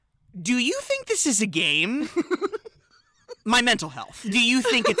Do you think this is a game? My mental health. Do you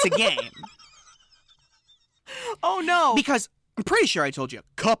think it's a game? Oh, no. Because I'm pretty sure I told you a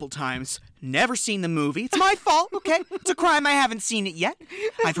couple times, never seen the movie. It's my fault, okay? It's a crime I haven't seen it yet.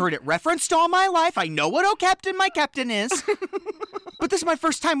 I've heard it referenced all my life. I know what Captain my captain is. But this is my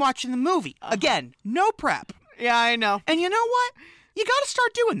first time watching the movie. Again, no prep. Yeah, I know. And you know what? You gotta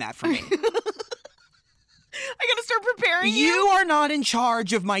start doing that for me. I gotta start preparing you? You are not in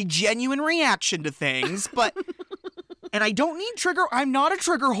charge of my genuine reaction to things, but... And I don't need trigger... I'm not a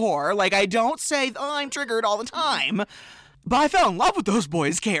trigger whore. Like, I don't say, oh, I'm triggered all the time. But I fell in love with those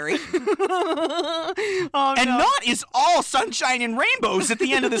boys, Carrie. Oh, and no. not is all sunshine and rainbows at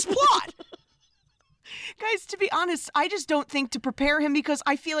the end of this plot. Guys, to be honest, I just don't think to prepare him because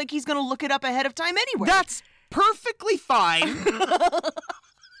I feel like he's gonna look it up ahead of time anyway. That's perfectly fine.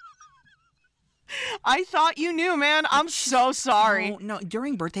 I thought you knew, man. I'm so sorry. No,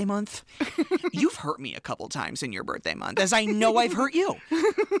 during birthday month, you've hurt me a couple times in your birthday month, as I know I've hurt you.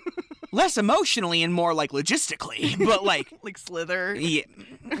 Less emotionally and more, like, logistically, but, like... Like Slither. Yeah.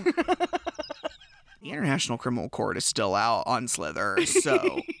 The International Criminal Court is still out on Slither,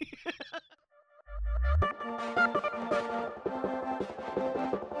 so...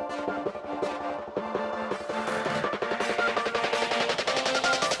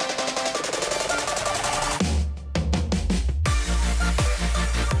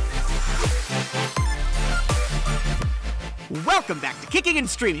 Welcome back to Kicking and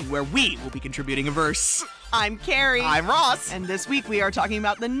Streaming, where we will be contributing a verse. I'm Carrie. I'm Ross. And this week we are talking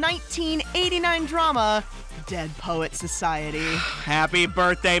about the 1989 drama, Dead Poets Society. Happy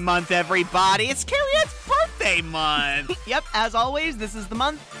birthday month, everybody. It's Carrie's birthday month. Yep, as always, this is the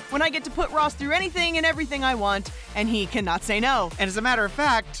month when I get to put Ross through anything and everything I want, and he cannot say no. And as a matter of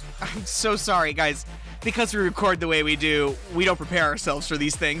fact, I'm so sorry, guys. Because we record the way we do, we don't prepare ourselves for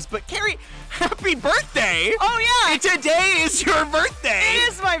these things. But Carrie, happy birthday! Oh, yeah! Today is your birthday! It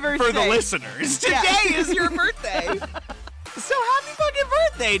is my birthday! For the listeners. Today is your birthday! So happy fucking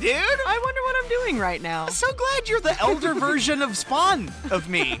birthday, dude! I wonder what I'm doing right now. I'm so glad you're the elder version of Spawn of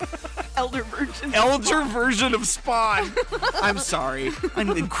me. Elder version. Elder version of Spawn. I'm sorry. I'm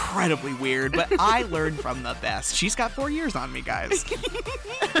incredibly weird, but I learned from the best. She's got 4 years on me, guys.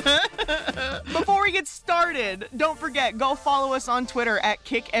 Before we get started, don't forget, go follow us on Twitter at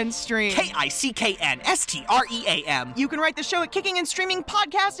Kick and Stream. KICKNSTREAM. You can write the show at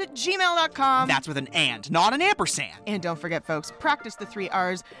kickingandstreamingpodcast@gmail.com. That's with an and, not an ampersand. And don't forget, folks, practice the 3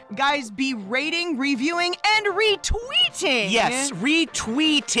 R's. Guys, be rating, reviewing, and retweeting. Yes,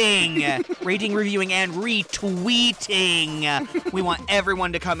 retweeting. Rating, reviewing, and retweeting. We want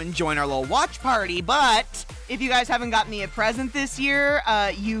everyone to come and join our little watch party, but... If you guys haven't got me a present this year,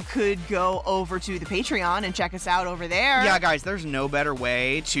 you could go over to the Patreon and check us out over there. Yeah, guys, there's no better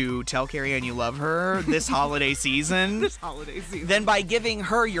way to tell Carrie Ann you love her this holiday season. Than by giving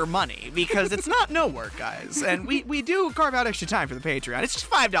her your money, because it's not no work, guys. And we do carve out extra time for the Patreon. It's just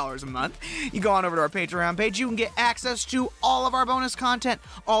 $5 a month. You go on over to our Patreon page, you can get access to all of our bonus content,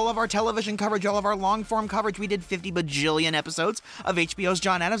 all of our television coverage, all of our long-form coverage. We did 50 bajillion episodes of HBO's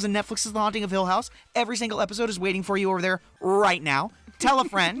John Adams and Netflix's The Haunting of Hill House. Every single episode is waiting for you over there right now. Tell a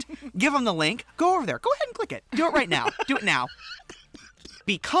friend, give them the link, go over there, go ahead and click it. Do it right now. Do it now.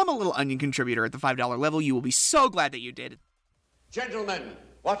 Become a Little Onion contributor at the $5 level. You will be so glad that you did. Gentlemen,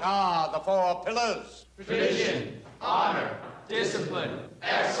 what are the 4 pillars? Tradition, honor, discipline,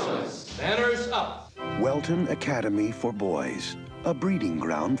 excellence. Manners up. Welton Academy for Boys, a breeding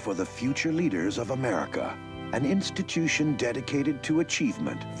ground for the future leaders of America. An institution dedicated to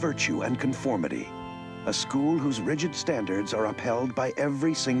achievement, virtue, and conformity. A school whose rigid standards are upheld by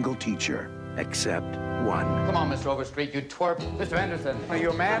every single teacher, except one. Come on, Mr. Overstreet, you twerp. Mr. Anderson, are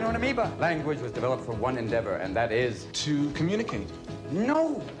you a man or an amoeba? Language was developed for one endeavor, and that is... To communicate.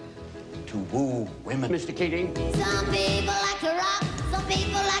 No! To woo women. Mr. Keating? Some people like to rock, some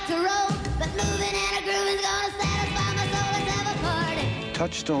people like to roll, but moving and a groove is gonna satisfy my soul. Let's have a party.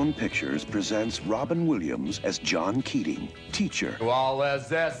 Touchstone Pictures presents Robin Williams as John Keating, teacher, Well, is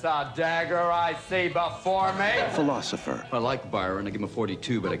this a dagger I see before me? philosopher, I like Byron. I give him a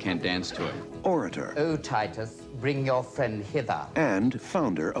 42, but I can't dance to it. orator, Oh, Titus, bring your friend hither. and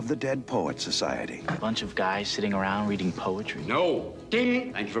founder of the Dead Poets Society. A bunch of guys sitting around reading poetry. No!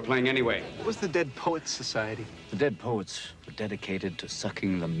 Ding! Thank you for playing anyway. What was the Dead Poets Society? The dead poets were dedicated to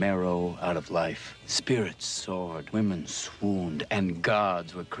sucking the marrow out of life. Spirits soared, women swooned, and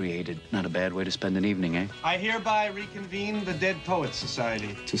gods were created. Not a bad way to spend an evening, eh? I hereby reconvene the Dead Poets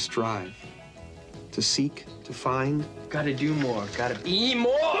Society. To strive, to seek, to find. Gotta do more. Gotta be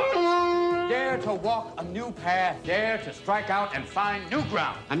more! Dare to walk a new path. Dare to strike out and find new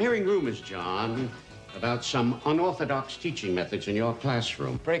ground. I'm hearing rumors, John, about some unorthodox teaching methods in your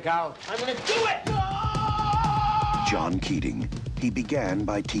classroom. Break out. I'm gonna do it! John Keating. He began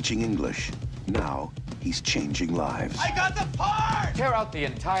by teaching English. Now, he's changing lives. I got the part! Tear out the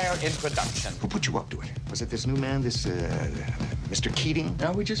entire introduction. Who put you up to it? Was it this new man, this, Mr. Keating?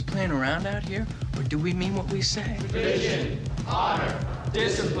 Are we just playing around out here, or do we mean what we say? Tradition, honor,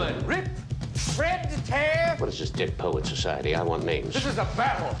 discipline, rip, shred, tear. What is this Dead Poet Society? I want names. This is a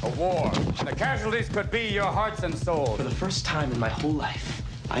battle, a war. The casualties could be your hearts and souls. For the first time in my whole life,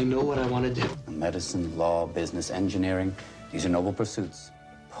 I know what I want to do. Medicine, law, business, engineering, these are noble pursuits.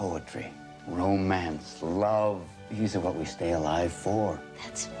 Poetry, romance, love, these are what we stay alive for.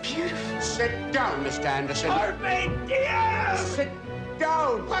 That's beautiful. Sit down, Mr. Anderson. Sit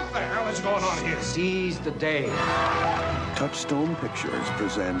down. What the hell is going on here? Seize the day. Touchstone Pictures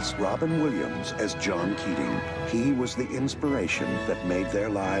presents Robin Williams as John Keating. He was the inspiration that made their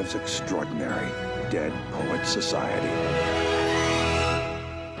lives extraordinary. Dead Poets Society.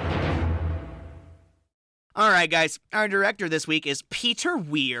 All right, guys. Our director this week is Peter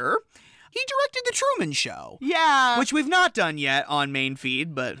Weir. He directed The Truman Show. Yeah. Which we've not done yet on Main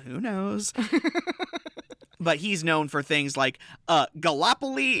Feed, but who knows? But he's known for things like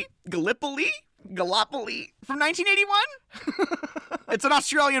Gallipoli from 1981. It's an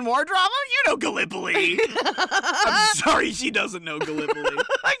Australian war drama. You know Gallipoli. I'm sorry she doesn't know Gallipoli.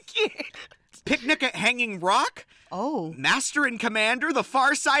 I can't. Picnic at Hanging Rock. Oh. Master and Commander, The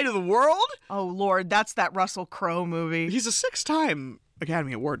Far Side of the World. Oh, Lord, that's that Russell Crowe movie. He's a 6-time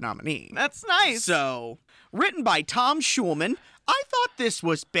Academy Award nominee. That's nice. So, written by Tom Schulman. I thought this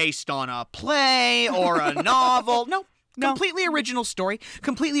was based on a play or a novel. No. Completely original story,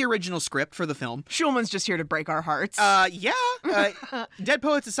 completely original script for the film. Schulman's just here to break our hearts. Yeah. Dead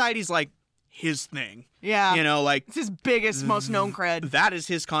Poet Society's like his thing. Yeah. You know, like... It's his biggest, most known cred. That is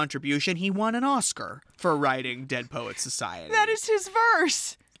his contribution. He won an Oscar for writing Dead Poet Society. That is his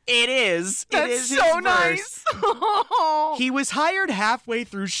verse. It is. That's it is so his nice. Verse. He was hired halfway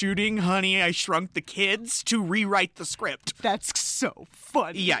through shooting Honey, I Shrunk the Kids to rewrite the script. That's so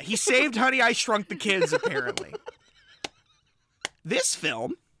funny. Yeah, he saved Honey, I Shrunk the Kids, apparently. This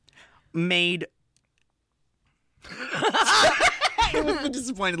film made... It was a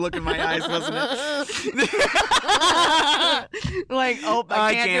disappointed look in my eyes, wasn't it? Like, oh,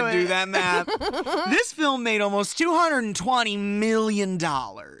 I can't do that math. This film made almost $220 million in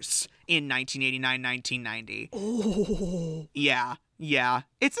 1989-1990. Oh. Yeah.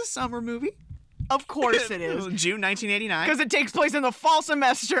 It's a summer movie. Of course it is. June 1989. Because it takes place in the fall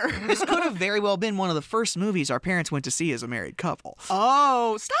semester. This could have very well been one of the first movies our parents went to see as a married couple.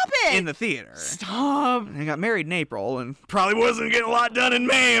 Oh, stop it. In the theater. Stop. They got married in April and probably wasn't getting a lot done in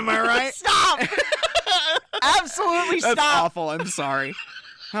May, am I right? Stop. Absolutely stop. That's awful. I'm sorry.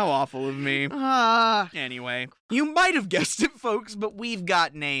 How awful of me. Anyway, you might have guessed it, folks, but we've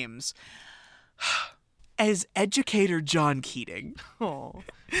got names. As Educator John Keating,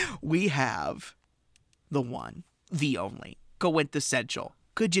 we have the one, the only, quintessential.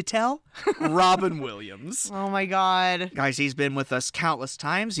 Could you tell? Robin Williams. Oh, my God. Guys, he's been with us countless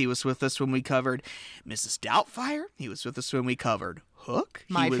times. He was with us when we covered Mrs. Doubtfire. He was with us when we covered Hook.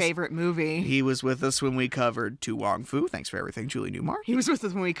 My favorite movie. He was with us when we covered To Wong Fu. Thanks for everything, Julie Newmar. He was with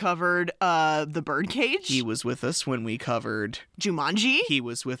us when we covered The Birdcage. He was with us when we covered Jumanji. He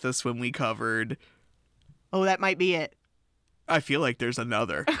was with us when we covered... Oh, that might be it. I feel like there's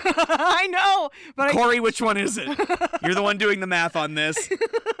another. I know, but Corey, which one is it? You're the one doing the math on this.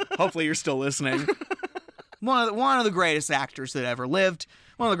 Hopefully you're still listening. One of the greatest actors that ever lived.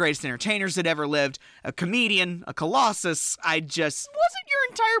 One of the greatest entertainers that ever lived. A comedian, a colossus. Wasn't your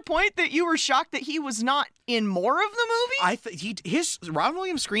entire point that you were shocked that he was not in more of the movie? His Robin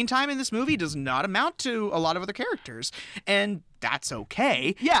Williams' screen time in this movie does not amount to a lot of other characters. And that's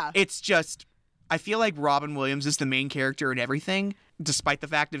okay. Yeah. It's just... I feel like Robin Williams is the main character in everything, despite the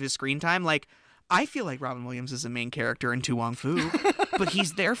fact of his screen time. Like, I feel like Robin Williams is the main character in To Wong Fu, but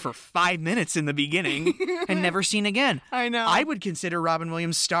he's there for 5 minutes in the beginning and never seen again. I know. I would consider Robin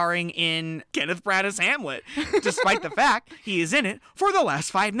Williams starring in Kenneth Branagh's Hamlet, despite the fact he is in it for the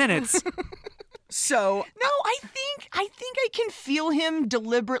last 5 minutes. So... No, I think I can feel him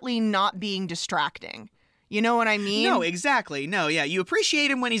deliberately not being distracting. You know what I mean? No, exactly. No, yeah. You appreciate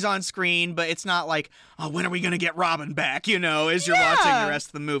him when he's on screen, but it's not like, oh, when are we going to get Robin back, as you're watching the rest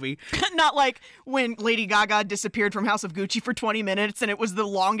of the movie. Not like when Lady Gaga disappeared from House of Gucci for 20 minutes and it was the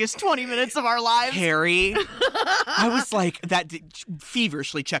longest 20 minutes of our lives. Harry, I was like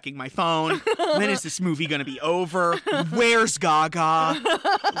feverishly checking my phone. When is this movie going to be over? Where's Gaga?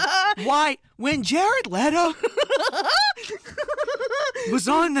 Why? When Jared Leto was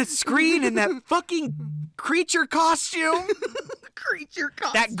on the screen in that fucking creature costume.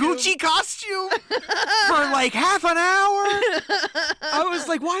 That Gucci costume for like half an hour. I was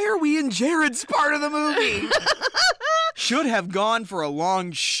like, why are we in Jared's part of the movie? Should have gone for a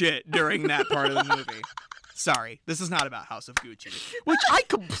long shit during that part of the movie. Sorry, this is not about House of Gucci, which I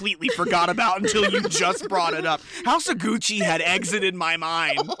completely forgot about until you just brought it up. House of Gucci had exited my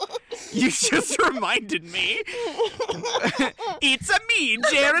mind. You just reminded me. It's a me,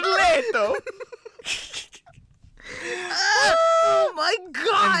 Jared Leto. Oh my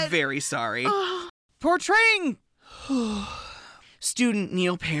God. I'm very sorry. Portraying student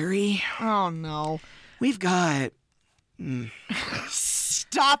Neil Perry. Oh no. We've got...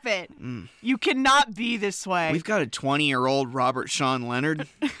 Stop it. You cannot be this way. We've got a 20-year-old Robert Sean Leonard.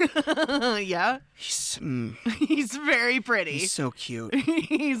 Yeah? He's very pretty. He's so cute.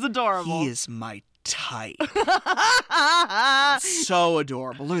 He's adorable. He is my type. So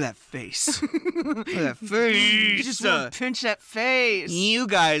adorable. Look at that face. Look at that face. You just want to pinch that face. You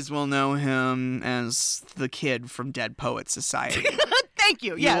guys will know him as the kid from Dead Poets Society. Thank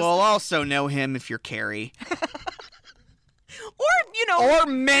you. Yes. You will also know him if you're Carrie. Or, or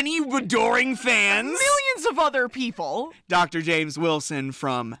many adoring fans. Millions of other people. Dr. James Wilson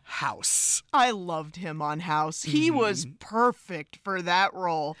from House. I loved him on House. He was perfect for that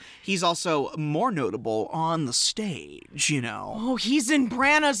role. He's also more notable on the stage, Oh, he's in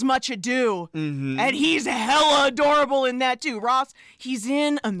Branagh Much Ado. Mm-hmm. And he's hella adorable in that too. Ross, he's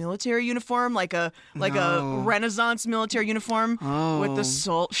in a military uniform, like a Renaissance military uniform with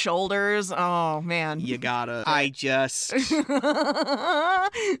the shoulders. Oh, man. You gotta.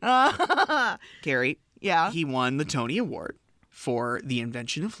 Carrie. Yeah? He won the Tony Award for The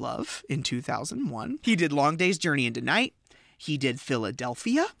Invention of Love in 2001. He did Long Day's Journey into Night. He did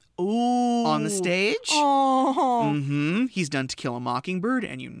Philadelphia. Ooh. On the stage. Oh. Mm-hmm. He's done To Kill a Mockingbird,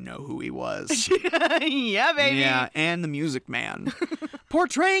 and you know who he was. Yeah, baby. Yeah, and The Music Man.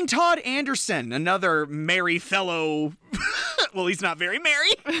 Portraying Todd Anderson, another merry fellow. Well, he's not very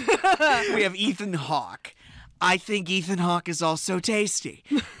merry. We have Ethan Hawke. I think Ethan Hawke is also tasty.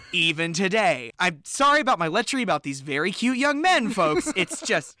 Even today. I'm sorry about my lechery about these very cute young men, folks. It's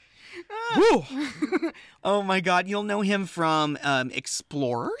just... Woo. Oh my God, you'll know him from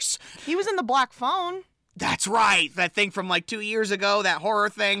Explorers. He was in The Black Phone. That's right, that thing from like 2 years ago, that horror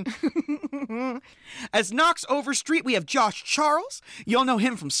thing. As Knox Overstreet, we have Josh Charles. You'll know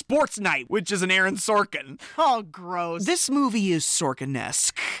him from Sports Night, which is an Aaron Sorkin. Oh, gross. This movie is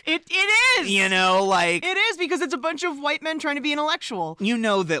Sorkin-esque. It is. It is because it's a bunch of white men trying to be intellectual. You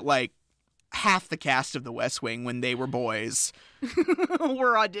know that half the cast of The West Wing, when they were boys,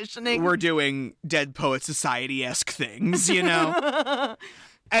 were auditioning. We're doing Dead Poet Society-esque things,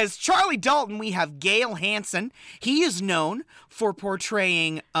 As Charlie Dalton, we have Gail Hansen. He is known for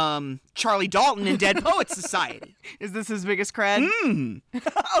portraying Charlie Dalton in Dead Poets Society. Is this his biggest cred?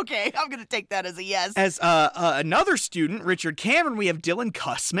 Okay, I'm going to take that as a yes. As another student, Richard Cameron, we have Dylan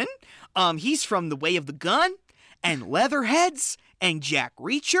Cussman. He's from The Way of the Gun and Leatherheads and Jack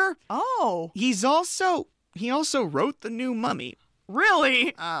Reacher. Oh. He also wrote The New Mummy.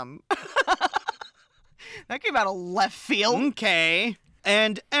 Really? That came out of left field. Okay.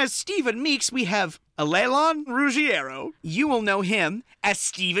 And as Stephen Meeks, we have Leland Ruggiero. You will know him as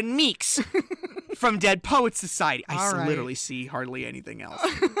Stephen Meeks from Dead Poets Society. I literally see hardly anything else.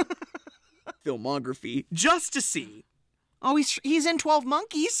 Filmography, just to see. Oh, he's in 12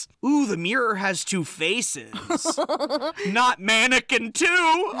 Monkeys. Ooh, The Mirror Has Two Faces. Not Mannequin 2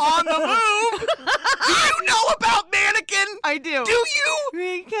 on the move. Do you know about Mannequin? I do. Do you?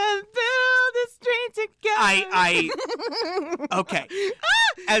 We can build this dream together. Okay.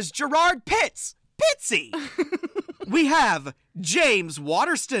 As Gerard Pitsy, we have James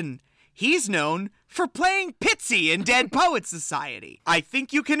Waterston. He's known for playing Pitsy in Dead Poets Society. I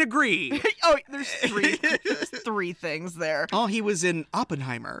think you can agree. Oh, there's three things there. Oh, he was in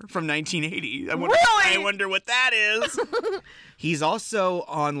Oppenheimer from 1980. Really? I wonder what that is. He's also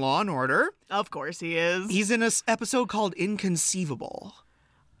on Law & Order. Of course he is. He's in an episode called Inconceivable.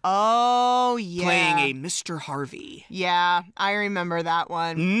 Oh, yeah. Playing a Mr. Harvey. Yeah, I remember that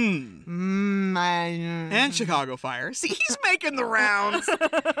one. And Chicago Fire. See, he's making the rounds.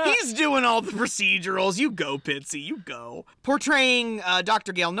 He's doing all the procedurals. You go, Pitsy, you go. Portraying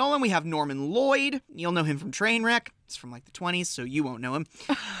Dr. Gail Nolan, we have Norman Lloyd. You'll know him from Trainwreck. It's from like the 20s, so you won't know him.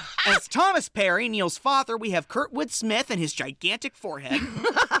 As Thomas Perry, Neil's father, we have Kurtwood Smith and his gigantic forehead.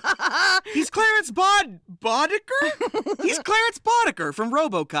 He's Clarence Boddicker? He's Clarence Boddicker from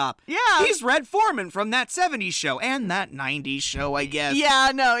RoboCop. Yeah. He's Red Foreman from that 70s show and that 90s show, I guess.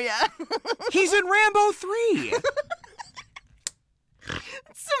 Yeah. He's in Rambo 3.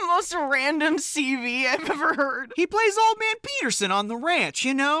 It's the most random CV I've ever heard. He plays Old Man Peterson on the ranch,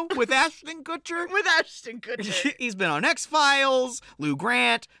 you know, with Ashton Kutcher. He's been on X-Files, Lou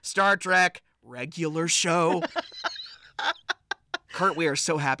Grant, Star Trek, regular show. Kurt, we are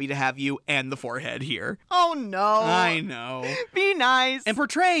so happy to have you and the forehead here. Oh, no. I know. Be nice. And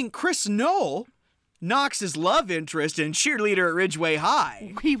portraying Chris Knoll, Knox's love interest and cheerleader at Ridgeway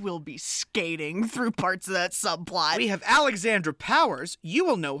High. We will be skating through parts of that subplot. We have Alexandra Powers. You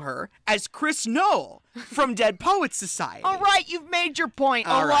will know her as Chris Knoll from Dead Poets Society. All right, you've made your point.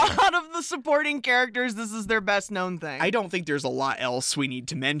 All a right. lot of the supporting characters, this is their best known thing. I don't think there's a lot else we need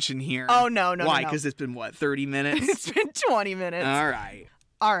to mention here. Oh, no. Why? No. Because it's been, 30 minutes? It's been 20 minutes.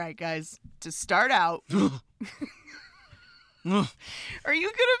 All right, guys. To start out... Are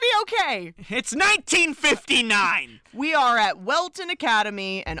you gonna be okay? It's 1959! We are at Welton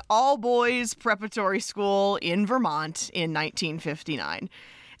Academy, an all-boys preparatory school in Vermont in 1959.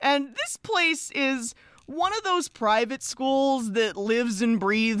 And this place is one of those private schools that lives and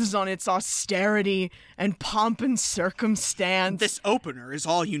breathes on its austerity and pomp and circumstance. This opener is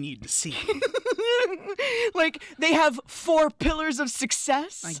all you need to see. Like, they have 4 pillars of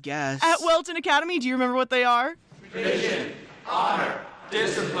success. I guess. At Welton Academy, do you remember what they are? Tradition, honor,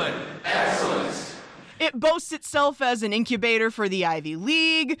 discipline, excellence. It boasts itself as an incubator for the Ivy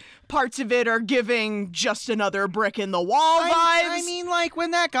League. Parts of it are giving just another brick in the wall vibes. I mean, like,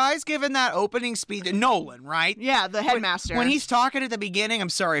 when that guy's giving that opening speech, Nolan, right? Yeah, the headmaster. When he's talking at the beginning, I'm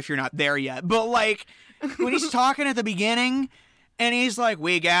sorry if you're not there yet, but, like, when he's talking at the beginning, and he's like,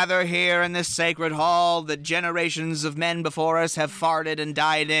 we gather here in this sacred hall that generations of men before us have farted and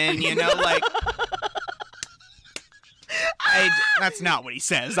died in, you know, like... that's not what he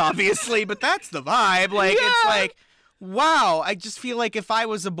says, obviously, but that's the vibe. Like, yeah. It's like, wow, I just feel like if I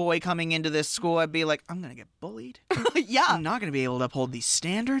was a boy coming into this school, I'd be like, I'm going to get bullied. Yeah. I'm not going to be able to uphold these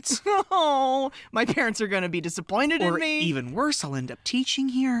standards. Oh, my parents are going to be disappointed in me. Or even worse, I'll end up teaching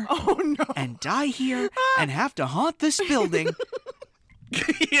here. Oh, no. And die here and have to haunt this building.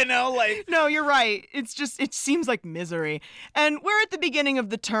 You know, like... No, you're right. It's just, it seems like misery. And we're at the beginning of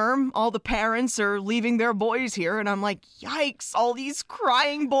the term. All the parents are leaving their boys here, and I'm like, yikes, all these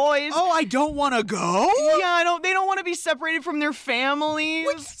crying boys. Oh, I don't want to go? Yeah, they don't want to be separated from their families.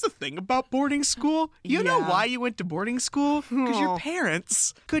 Which is the thing about boarding school. You know why you went to boarding school? Because your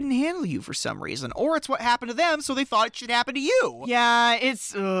parents couldn't handle you for some reason. Or it's what happened to them, so they thought it should happen to you. Yeah,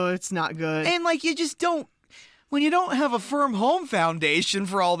 it's not good. And, like, you just don't... When you don't have a firm home foundation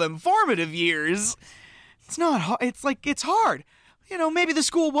for all them formative years, it's not hard. It's like, it's hard. You know, maybe the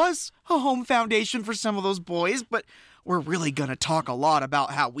school was a home foundation for some of those boys, but we're really going to talk a lot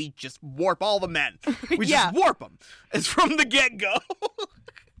about how we just warp all the men. We just warp them. It's from the get-go.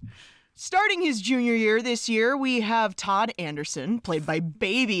 Starting his junior year this year, we have Todd Anderson, played by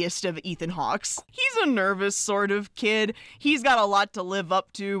babyest of Ethan Hawke's. He's a nervous sort of kid. He's got a lot to live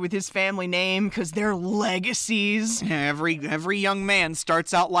up to with his family name because they're legacies. Every young man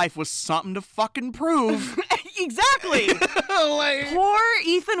starts out life with something to fucking prove. Exactly. Poor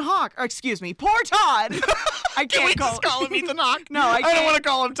Ethan Hawke. Or, excuse me, poor Todd. I can't Can we just call him Ethan Hawke? No, I can't. I don't want to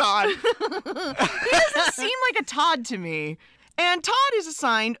call him Todd. He doesn't seem like a Todd to me. And Todd is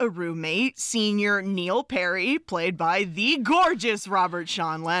assigned a roommate, senior Neil Perry, played by the gorgeous Robert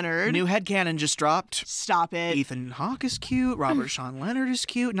Sean Leonard. New headcanon just dropped. Stop it. Ethan Hawke is cute, Robert Sean Leonard is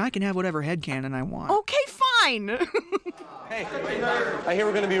cute, and I can have whatever headcanon I want. Okay, fine. Hey, I hear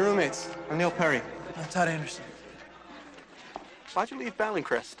we're going to be roommates. I'm Neil Perry. I'm Todd Anderson. Why'd you leave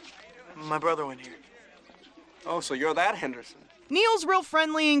Ballincrest? My brother went here. Oh, so you're that Henderson. Neil's real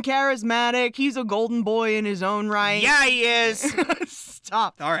friendly and charismatic. He's a golden boy in his own right. Yeah, he is.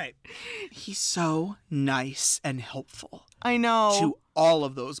 Stop. All right. He's so nice and helpful. I know. To all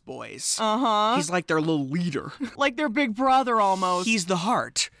of those boys. Uh-huh. He's like their little leader. Like their big brother almost. He's the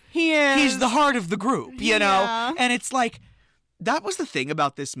heart. He is. He's the heart of the group, you know? And it's like, that was the thing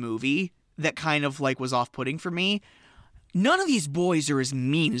about this movie that kind of like was off-putting for me. None of these boys are as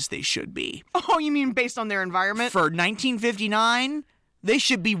mean as they should be. Oh, you mean based on their environment? For 1959, They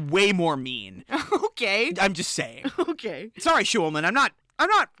should be way more mean. Okay. I'm just saying. Okay. Sorry, Schulman. I'm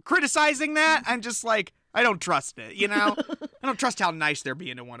not criticizing that. I'm just like, I don't trust it, you know? I don't trust how nice they're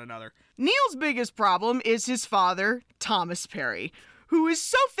being to one another. Neil's biggest problem is his father, Thomas Perry, who is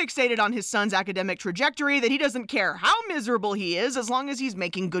so fixated on his son's academic trajectory that he doesn't care how miserable he is as long as he's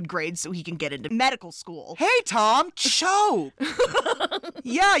making good grades so he can get into medical school. Hey, Tom, choke.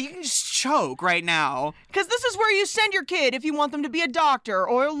 Yeah, you can just choke right now. Because this is where you send your kid if you want them to be a doctor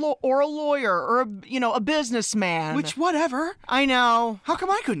or a lawyer or a businessman. Which, whatever. I know. How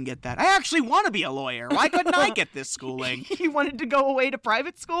come I couldn't get that? I actually want to be a lawyer. Why couldn't I get this schooling? You wanted to go away to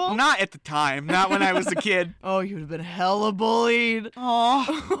private school? Not at the time. Not when I was a kid. Oh, you would have been hella bullied.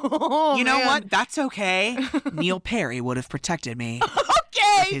 Oh, you know man. what? That's okay. Neil Perry would have protected me.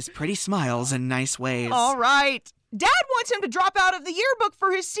 Okay. With his pretty smiles and nice ways. All right. Dad wants him to drop out of the yearbook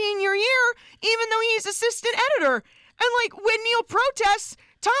for his senior year, even though he's assistant editor. And, when Neil protests,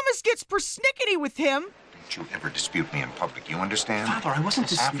 Thomas gets persnickety with him. Don't you ever dispute me in public, you understand? Father, I wasn't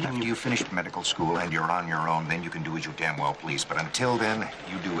disputing After you finished medical school and you're on your own, then you can do as you damn well please. But until then,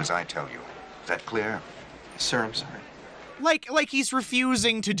 you do as I tell you. Is that clear? Yes, sir, I'm sorry. Like he's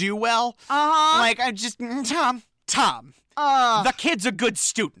refusing to do well. Uh-huh. I just, Tom. The kid's a good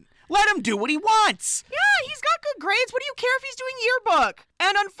student. Let him do what he wants. Yeah, he's got good grades. What do you care if he's doing yearbook?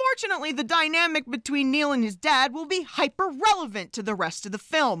 And unfortunately, the dynamic between Neil and his dad will be hyper-relevant to the rest of the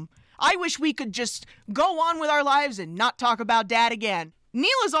film. I wish we could just go on with our lives and not talk about Dad again. Neil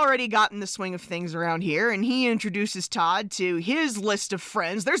has already gotten the swing of things around here, and he introduces Todd to his list of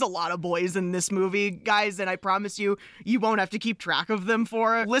friends. There's a lot of boys in this movie, guys, and I promise you, you won't have to keep track of them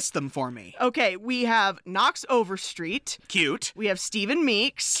for it. List them for me. Okay, we have Knox Overstreet. Cute. We have Stephen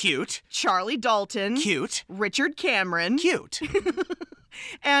Meeks. Cute. Charlie Dalton. Cute. Richard Cameron. Cute.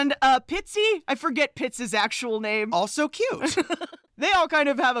 And Pitsy, I forget Pitts' actual name. Also cute. They all kind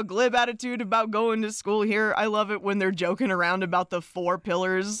of have a glib attitude about going to school here. I love it when they're joking around about the 4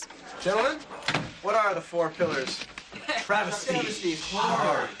 pillars. Gentlemen, what are the 4 pillars? Travesty,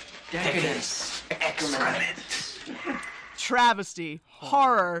 horror, decadence, excrement. Travesty,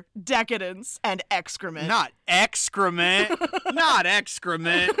 horror, decadence, and excrement. Not excrement. Not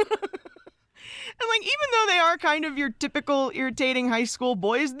excrement. And even though they are kind of your typical irritating high school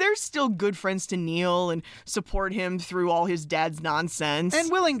boys, they're still good friends to Neil and support him through all his dad's nonsense.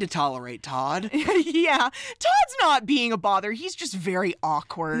 And willing to tolerate Todd. Yeah, Todd's not being a bother. He's just very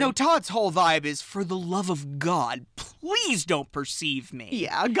awkward. No, Todd's whole vibe is, for the love of God, please don't perceive me.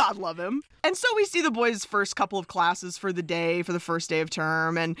 Yeah, God love him. And so we see the boys' first couple of classes for the day, for the first day of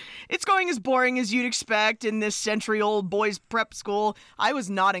term, and it's going as boring as you'd expect in this century-old boys' prep school. I was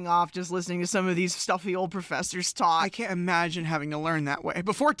nodding off just listening to some of these stuffy old professors talk. I can't imagine having to learn that way.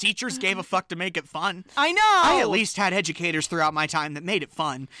 Before teachers gave a fuck to make it fun. I know! I at least had educators throughout my time that made it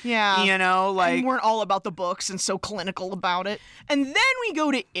fun. Yeah. You know, and weren't all about the books and so clinical about it. And then we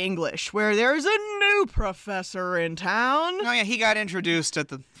go to English, where there's a new professor in town. Oh yeah, he got introduced at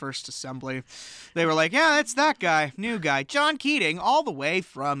the first assembly. They were like, yeah, it's that guy, new guy, John Keating, all the way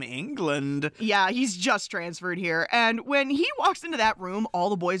from England. Yeah, he's just transferred here. And when he walks into that room, all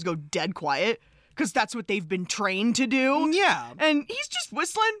the boys go dead quiet, because that's what they've been trained to do. Yeah. And he's just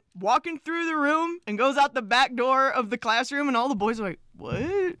whistling, walking through the room, and goes out the back door of the classroom, and all the boys are like, what?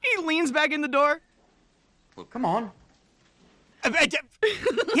 He leans back in the door. Well, come on. You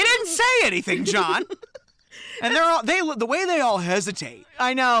didn't say anything, John. And the way they all hesitate.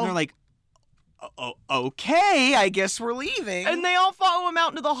 I know. They're like, okay, I guess we're leaving. And they all follow him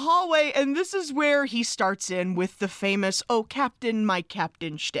out into the hallway, and this is where he starts in with the famous, "Oh, Captain, my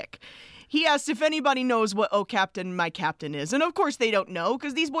Captain" shtick. He asks if anybody knows what "Oh, Captain, my Captain" is, and of course they don't know,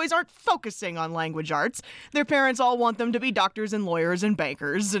 because these boys aren't focusing on language arts. Their parents all want them to be doctors and lawyers and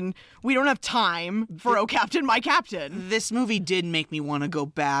bankers, and we don't have time for "Oh, Captain, my Captain." This movie did make me want to go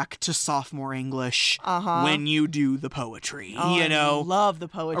back to sophomore English when you do the poetry, you know? I love the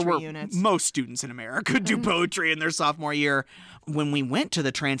poetry units. Most students in America do poetry in their sophomore year. When we went to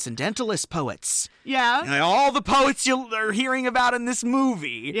the Transcendentalist poets. Yeah. And all the poets you're hearing about in this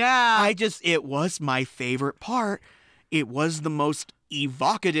movie. Yeah. It was my favorite part. It was the most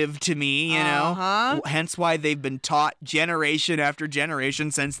evocative to me, you know? Hence why they've been taught generation after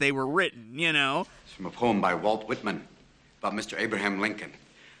generation since they were written, you know? It's from a poem by Walt Whitman about Mr. Abraham Lincoln.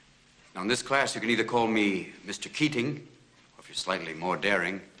 Now, in this class, you can either call me Mr. Keating, or if you're slightly more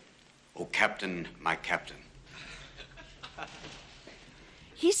daring, "Oh, Captain, my Captain."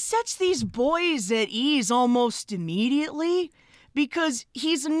 He sets these boys at ease almost immediately because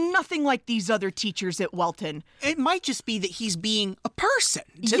he's nothing like these other teachers at Welton. It might just be that he's being a person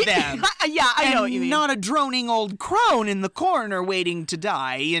to them. Yeah, I know what you mean. Not a droning old crone in the corner waiting to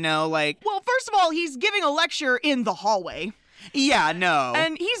die, like... Well, first of all, he's giving a lecture in the hallway. Yeah, no.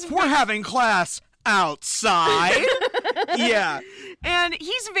 And we're having class outside. Yeah. And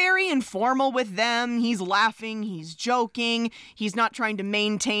he's very informal with them. He's laughing. He's joking. He's not trying to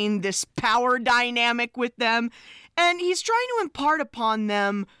maintain this power dynamic with them. And he's trying to impart upon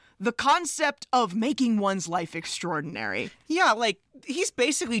them the concept of making one's life extraordinary. Yeah, he's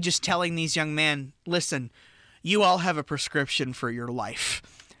basically just telling these young men, listen, you all have a prescription for your life.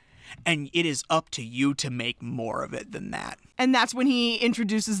 And it is up to you to make more of it than that. And that's when he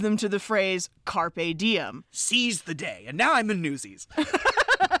introduces them to the phrase carpe diem. Seize the day. And now I'm in Newsies.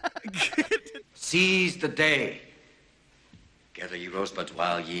 Seize the day. Gather ye rosebuds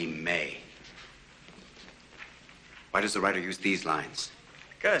while ye may. Why does the writer use these lines?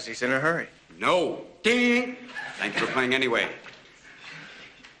 Because he's in a hurry. No. Ding! Thank you for playing anyway.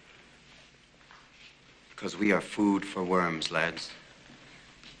 Because we are food for worms, lads.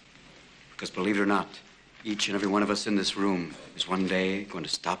 Because believe it or not, each and every one of us in this room is one day going to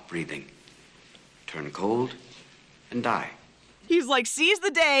stop breathing, turn cold, and die. He's like, seize the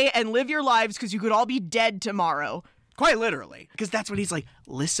day and live your lives because you could all be dead tomorrow. Quite literally. Because that's what he's like,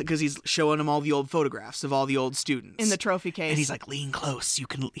 listen, because he's showing them all the old photographs of all the old students. In the trophy case. And he's like, lean close, you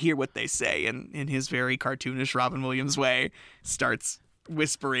can hear what they say. And in his very cartoonish Robin Williams way, starts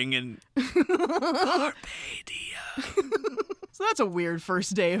whispering and carpe diem. So that's a weird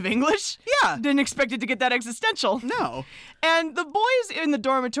first day of English. Yeah. Didn't expect it to get that existential. No. And the boys in the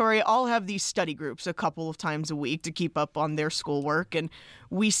dormitory all have these study groups a couple of times a week to keep up on their schoolwork. And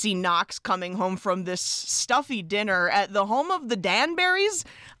we see Knox coming home from this stuffy dinner at the home of the Danberries.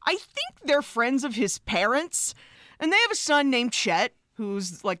 I think they're friends of his parents. And they have a son named Chet,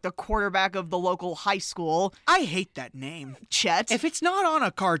 who's like the quarterback of the local high school. I hate that name. Chet. If it's not on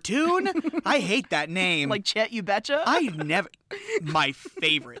a cartoon, I hate that name. Like Chet, you betcha? My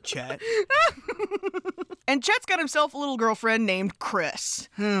favorite Chet. And Chet's got himself a little girlfriend named Chris.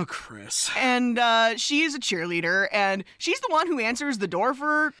 Oh, Chris. And she's a cheerleader, and she's the one who answers the door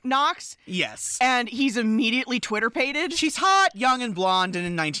for Knox. Yes. And he's immediately Twitter-pated. She's hot, young, and blonde, and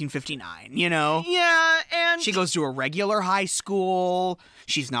in 1959, Yeah, and... She goes to a regular high school.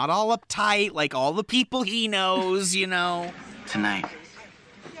 She's not all uptight like all the people he knows, Tonight,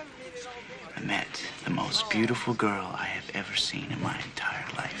 I met the most beautiful girl I have ever seen in my entire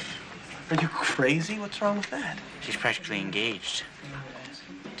life. Are you crazy? What's wrong with that? She's practically engaged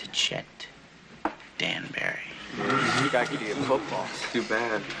to Chet Danbury. Back to your football. Too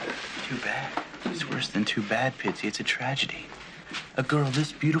bad. Too bad? It's worse than too bad, Pitsy. It's a tragedy. A girl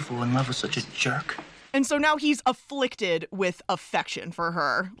this beautiful in love with such a jerk. And so now he's afflicted with affection for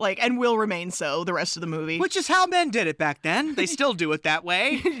her, and will remain so the rest of the movie. Which is how men did it back then. They still do it that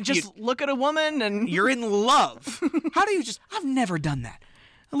way. Just look at a woman and... You're in love. How do you I've never done that.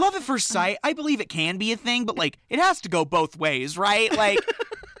 Love at first sight, I believe it can be a thing, but, it has to go both ways, right?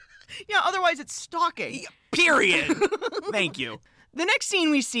 Yeah, otherwise it's stalking. Period. Thank you. The next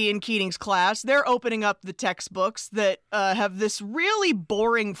scene we see in Keating's class, they're opening up the textbooks that have this really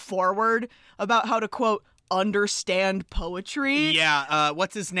boring foreword about how to, quote, understand poetry. Yeah,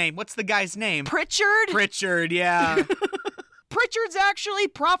 what's his name? What's the guy's name? Pritchard? Pritchard, yeah. Pritchard's actually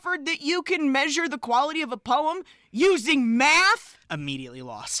proffered that you can measure the quality of a poem using math. Immediately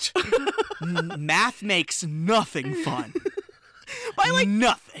lost. Math makes nothing fun. By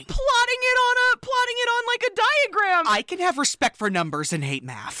nothing. Plotting it on like a diagram. I can have respect for numbers and hate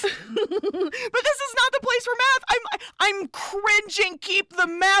math. But this is not the place for math. I'm cringing. Keep the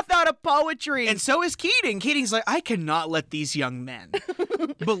math out of poetry. And so is Keating. Keating's like, I cannot let these young men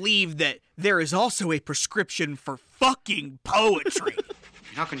believe that there is also a prescription for fucking poetry.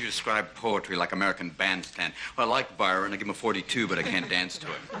 How can you describe poetry like American Bandstand? Well, I like Byron. I give him a 42, but I can't dance to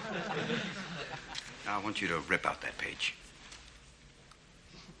it. Now, I want you to rip out that page.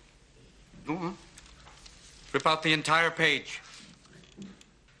 Go on. Rip out the entire page.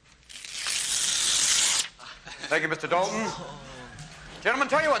 Thank you, Mr. Dalton. Gentlemen,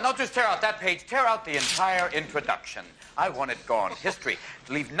 tell you what, not just tear out that page, tear out the entire introduction. I want it gone. History.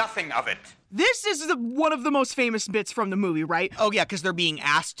 Leave nothing of it. This is one of the most famous bits from the movie, right? Oh, yeah, because they're being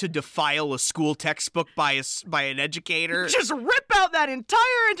asked to defile a school textbook by an educator. Just rip out that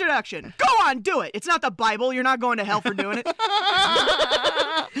entire introduction. Go on, do it. It's not the Bible. You're not going to hell for doing it.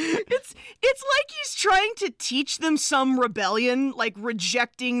 It's like he's trying to teach them some rebellion, like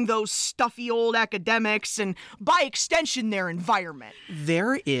rejecting those stuffy old academics and, by extension, their environment.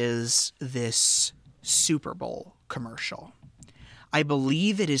 There is this Super Bowl commercial I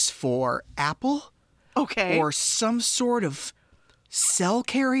believe it is for Apple. Okay. Or some sort of cell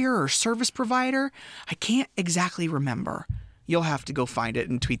carrier or service provider. I can't exactly remember. You'll have to go find it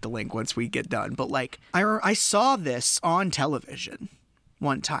and tweet the link once we get done. But like, I saw this on television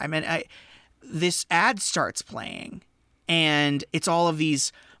one time, and this ad starts playing, and it's all of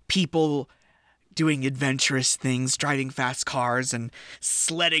these people doing adventurous things, driving fast cars and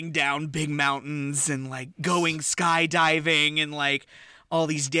sledding down big mountains and like going skydiving and like all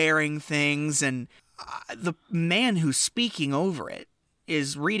these daring things. And the man who's speaking over it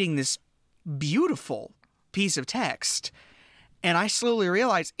is reading this beautiful piece of text. And I slowly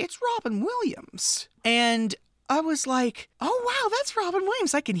realized it's Robin Williams. And I was like, oh, wow, that's Robin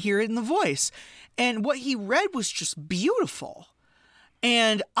Williams. I can hear it in the voice. And what he read was just beautiful.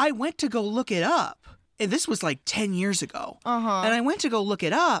 And I went to go look it up. And this was like 10 years ago. Uh-huh. And I went to go look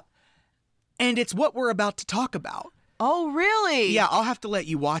it up. And it's what we're about to talk about. Oh, really? Yeah, I'll have to let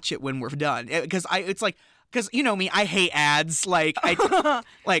you watch it when we're done. Because you know me, I hate ads. Like, I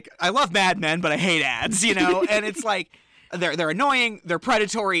love Mad Men, but I hate ads, you know? And it's like, they're annoying, they're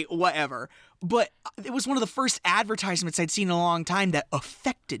predatory, whatever. But it was one of the first advertisements I'd seen in a long time that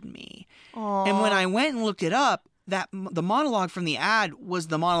affected me. Aww. And when I went and looked it up, the monologue from the ad was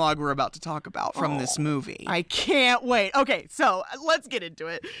the monologue we're about to talk about from this movie. I can't wait. Okay, so let's get into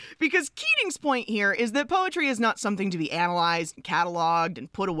it. Because Keating's point here is that poetry is not something to be analyzed, and cataloged,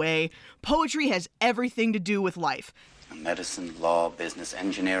 and put away. Poetry has everything to do with life. Medicine, law, business,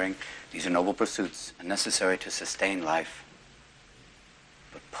 engineering, these are noble pursuits and necessary to sustain life.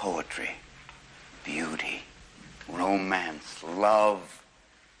 But poetry, beauty, romance, love,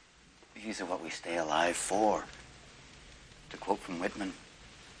 these are what we stay alive for. To quote from Whitman,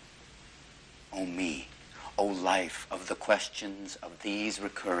 "O me, O life of the questions of these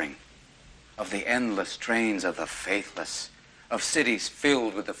recurring, of the endless trains of the faithless, of cities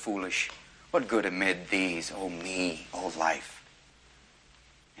filled with the foolish, what good amid these, O me, O life?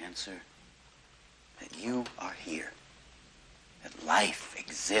 Answer, that you are here, that life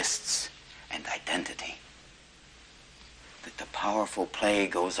exists and identity, that the powerful play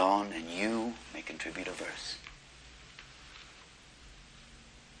goes on and you may contribute a verse.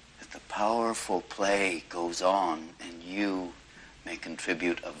 That the powerful play goes on and you may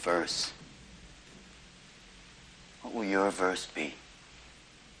contribute a verse. What will your verse be?"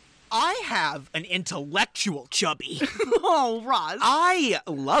 I have an intellectual chubby. Oh, Roz. I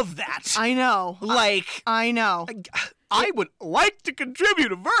love that. I know. Like, I know. I would like to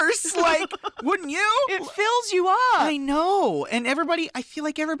contribute a verse. Like, wouldn't you? It fills you up. I know. And I feel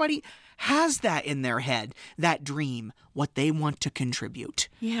like everybody has that in their head, that dream, what they want to contribute.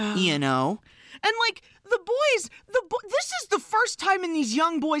 Yeah. You know? And like, this is the first time in these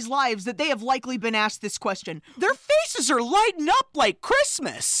young boys' lives that they have likely been asked this question. Their faces are lighting up like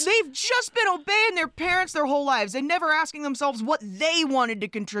Christmas. They've just been obeying their parents their whole lives and never asking themselves what they wanted to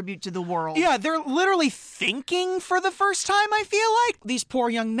contribute to the world. Yeah, they're literally thinking for the first time, I feel like. These poor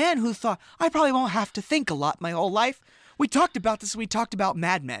young men who thought, I probably won't have to think a lot my whole life. We talked about this, we talked about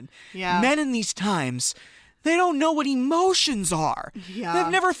Mad Men. Yeah. Men in these times, they don't know what emotions are. Yeah.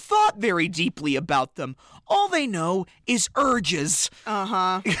 They've never thought very deeply about them. All they know is urges.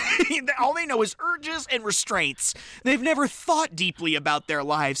 Uh-huh. All they know is urges and restraints. They've never thought deeply about their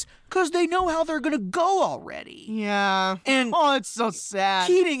lives because they know how they're going to go already. Yeah. And it's so sad.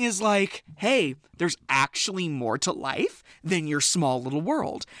 Keating is like, hey, there's actually more to life than your small little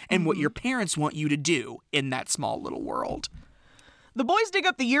world and what your parents want you to do in that small little world. The boys dig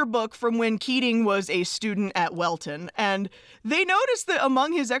up the yearbook from when Keating was a student at Welton, and they notice that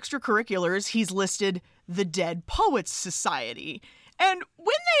among his extracurriculars, he's listed the Dead Poets Society. And when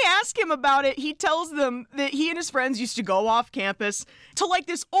they ask him about it, he tells them that he and his friends used to go off campus to like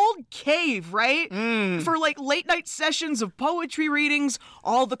this old cave, right? For like late night sessions of poetry readings,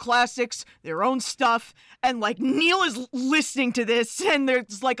 all the classics, their own stuff. And like Neil is listening to this and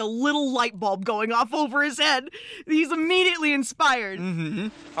there's like a little light bulb going off over his head. He's immediately inspired. Mm-hmm.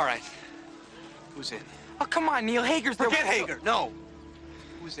 All right. Who's in? Oh, come on, Neil. Hager's there. Forget Hager. No.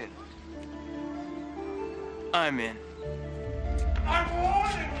 Who's in? I'm in. I'm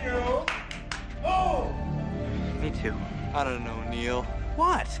warning you! Oh! Me too. I don't know, Neil.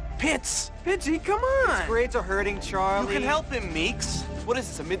 What? Pitts! Pittsy, come on! His grades are hurting, Charlie. You can help him, Meeks. What is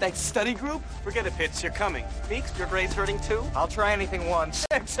this, a midnight study group? Forget it, Pitts. You're coming. Meeks, your grades hurting too? I'll try anything once.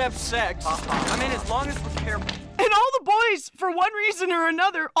 Except sex. I mean, as long as we're careful. And all the boys, for one reason or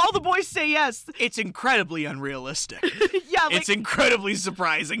another, all the boys say yes. It's incredibly unrealistic. Yeah, it's incredibly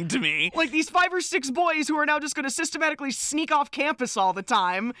surprising to me. Like these 5 or 6 boys who are now just going to systematically sneak off campus all the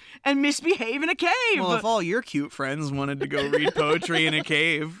time and misbehave in a cave. Well, if all your cute friends wanted to go read poetry in a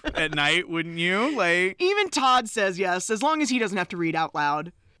cave at night, wouldn't you? Like, even Todd says yes, as long as he doesn't have to read out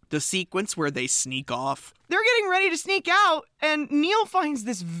loud. The sequence where they sneak off. They're getting ready to sneak out, and Neil finds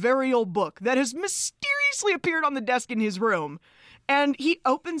this very old book that has mysteriously appeared on the desk in his room. And he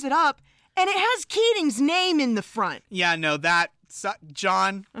opens it up, and it has Keating's name in the front. Yeah, no,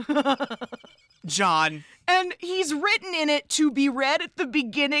 John. John. And he's written in it to be read at the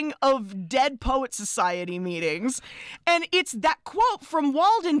beginning of Dead Poet Society meetings. And it's that quote from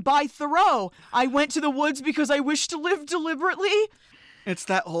Walden by Thoreau. I went to the woods because I wished to live deliberately. It's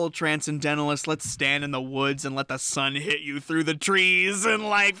that whole transcendentalist, let's stand in the woods and let the sun hit you through the trees and,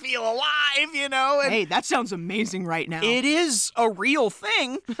 like, feel alive, you know? And hey, that sounds amazing right now. It is a real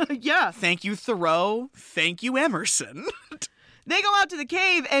thing. Yeah. Thank you, Thoreau. Thank you, Emerson. They go out to the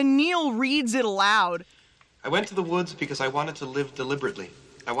cave, and Neil reads it aloud. I went to the woods because I wanted to live deliberately.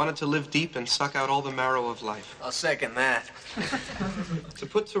 I wanted to live deep and suck out all the marrow of life. I'll second that. To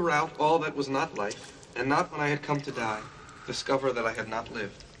put to rout all that was not life, and not when I had come to die, discover that I had not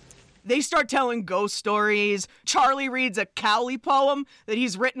lived. They start telling ghost stories. Charlie reads a Cowley poem that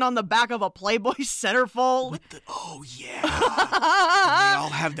he's written on the back of a Playboy centerfold. Oh, yeah. They all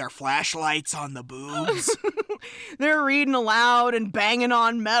have their flashlights on the boobs. They're reading aloud and banging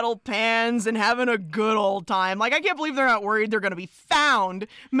on metal pans and having a good old time. Like, I can't believe they're not worried they're going to be found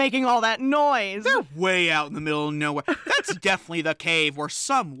making all that noise. They're way out in the middle of nowhere. That's definitely the cave where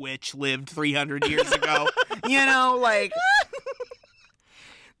some witch lived 300 years ago. You know, like...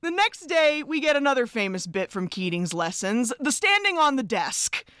 The next day, we get another famous bit from Keating's lessons, the standing on the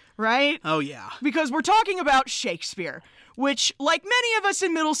desk, right? Oh, yeah. Because we're talking about Shakespeare, which, like many of us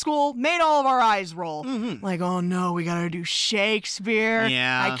in middle school, made all of our eyes roll. Mm-hmm. Like, oh no, we gotta do Shakespeare.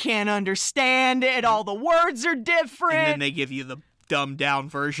 Yeah. I can't understand it. All the words are different. And then they give you the dumbed down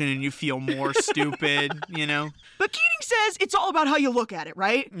version and you feel more stupid, you know? But Keating says it's all about how you look at it,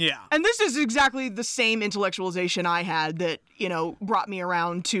 right? Yeah. And this is exactly the same intellectualization I had that, you know, brought me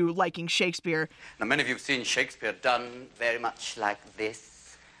around to liking Shakespeare. Now, many of you have seen Shakespeare done very much like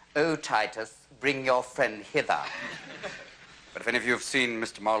this. Oh, Titus, bring your friend hither. But if any of you have seen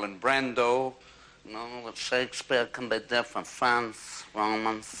Mr. Marlon Brando, no, with Shakespeare can be different. France,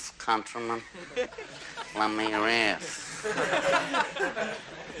 Romans, countrymen. Let me rest.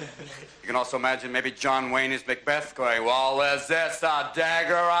 You can also imagine maybe John Wayne as Macbeth going, well, is this a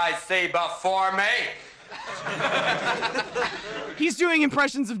dagger I see before me? He's doing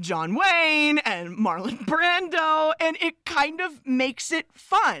impressions of John Wayne and Marlon Brando, and it kind of makes it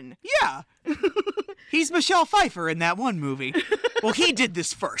fun. Yeah. He's Michelle Pfeiffer in that one movie. Well, he did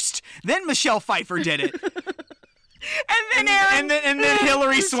this first. Then Michelle Pfeiffer did it. And then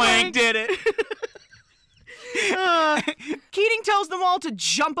Hilary Swank did it. Keating tells them all to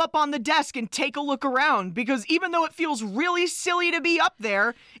jump up on the desk and take a look around, because even though it feels really silly to be up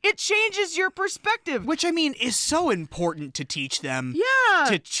there, it changes your perspective. Which, I mean, is so important to teach them. Yeah.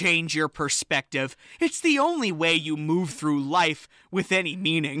 To change your perspective. It's the only way you move through life with any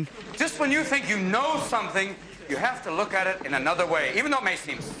meaning. Just when you think you know something, you have to look at it in another way. Even though it may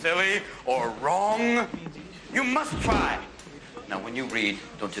seem silly or wrong, you must try. Now, when you read,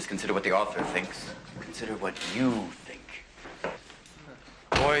 don't just consider what the author thinks. Consider what you think.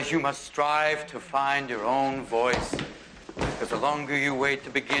 Boys, you must strive to find your own voice, because the longer you wait to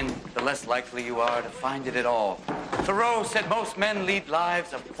begin, the less likely you are to find it at all. Thoreau said most men lead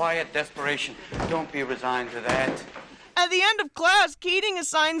lives of quiet desperation. Don't be resigned to that. At the end of class, Keating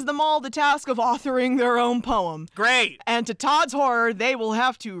assigns them all the task of authoring their own poem. Great. And to Todd's horror, they will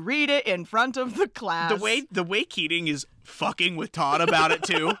have to read it in front of the class. The way Keating is fucking with Todd about it,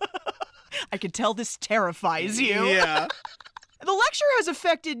 too. I can tell this terrifies you. Yeah. The lecture has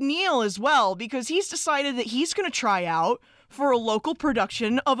affected Neil as well, because he's decided that he's going to try out for a local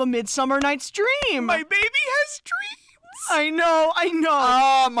production of A Midsummer Night's Dream. My baby has dreams. I know.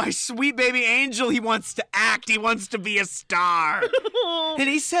 Oh, my sweet baby angel. He wants to act. He wants to be a star. And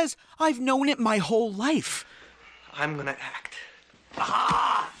he says, I've known it my whole life. I'm gonna act.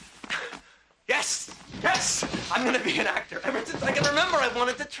 Ah! Yes! Yes! I'm gonna be an actor. Ever since I can remember, I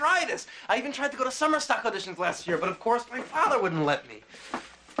wanted to try this. I even tried to go to summer stock auditions last year, but of course my father wouldn't let me.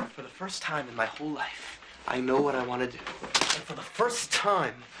 For the first time in my whole life, I know what I want to do. And for the first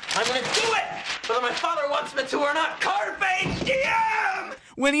time, I'm gonna do it! Whether my father wants me to or not. Carpe diem!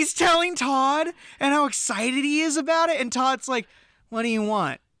 When he's telling Todd and how excited he is about it, and Todd's like, what do you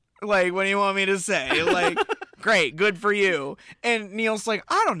want? Like, what do you want me to say? Like, Great, good for you. And Neil's like,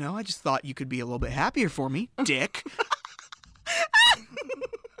 I don't know, I just thought you could be a little bit happier for me, dick.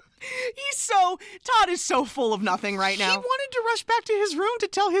 Todd is so full of nothing right now. He wanted to rush back to his room to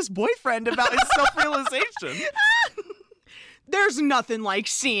tell his boyfriend about his self-realization. There's nothing like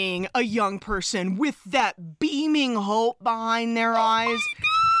seeing a young person with that beaming hope behind their eyes.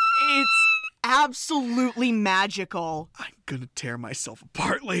 It's absolutely magical. I'm gonna tear myself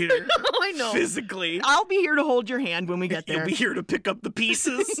apart later. I know. Physically. I'll be here to hold your hand when we get there. You'll be here to pick up the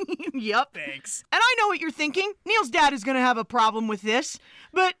pieces. Yep. Thanks. And I know what you're thinking. Neil's dad is going to have a problem with this.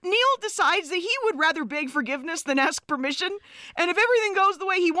 But Neil decides that he would rather beg forgiveness than ask permission. And if everything goes the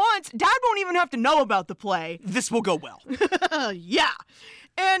way he wants, Dad won't even have to know about the play. This will go well. Yeah.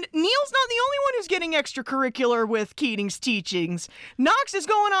 And Neil's not the only one who's getting extracurricular with Keating's teachings. Knox is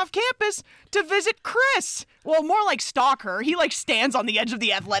going off campus to visit Chris. Well, more like stalk her. He stands on the edge of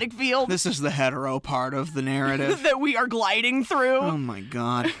the athletic field. This is the hetero part of the narrative. that we are gliding through. Oh my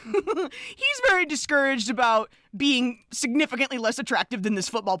God. He's very discouraged about being significantly less attractive than this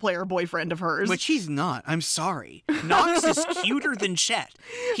football player boyfriend of hers. Which he's not. I'm sorry. Knox is cuter than Chet.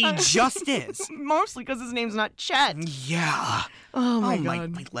 He just is. Mostly because his name's not Chet. Yeah. Oh my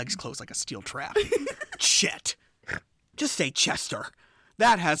God. My legs close like a steel trap. Chet. Just say Chester.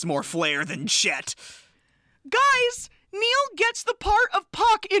 That has more flair than Chet. Guys, Neil gets the part of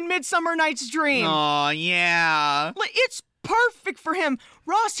Puck in Midsummer Night's Dream. Aw, yeah. It's perfect for him.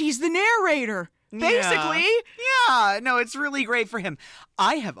 Ross, he's the narrator. Basically. Yeah, no, it's really great for him.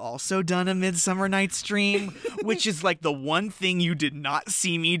 I have also done a Midsummer Night's Dream, which is like the one thing you did not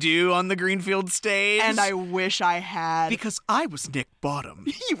see me do on the Greenfield stage. And I wish I had. Because I was Nick Bottom.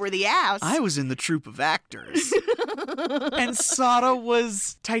 You were the ass. I was in the troupe of actors. And Sada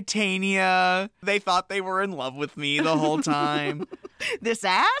was Titania. They thought they were in love with me the whole time. This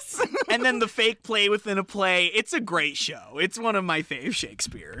ass? And then the fake play within a play. It's a great show. It's one of my fave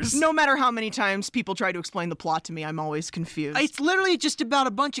Shakespeare's. No matter how many times people try to explain the plot to me, I'm always confused. It's literally just about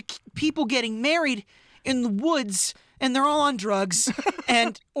a bunch of people getting married in the woods, and they're all on drugs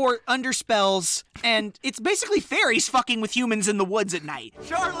or under spells, and it's basically fairies fucking with humans in the woods at night.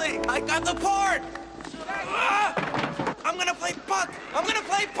 Charlie, I got the part! I'm gonna play Puck! I'm gonna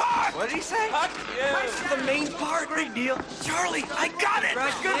play Puck! What did he say? Puck, this is the main part. Great, Neil. Charlie, I got it!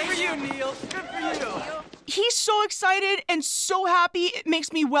 Good for you, Neil. Good for you. He's so excited and so happy, it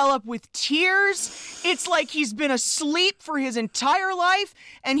makes me well up with tears. It's like he's been asleep for his entire life,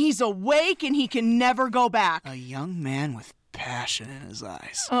 and he's awake and he can never go back. A young man with passion in his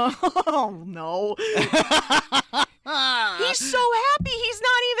eyes. Oh, no. He's so happy he's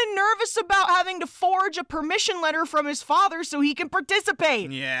not even nervous about having to forge a permission letter from his father so he can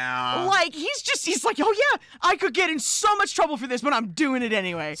participate. Yeah. He's like, oh yeah, I could get in so much trouble for this, but I'm doing it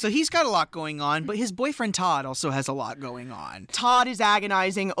anyway. So he's got a lot going on, but his boyfriend Todd also has a lot going on. Todd is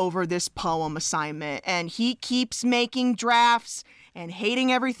agonizing over this poem assignment, and he keeps making drafts and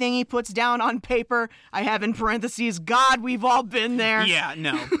hating everything he puts down on paper. I have in parentheses, God, we've all been there. Yeah,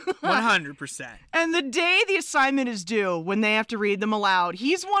 no, 100%. And the day the assignment is due, when they have to read them aloud,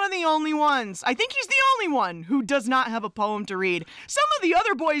 he's one of the only ones. I think he's the only one who does not have a poem to read. Some of the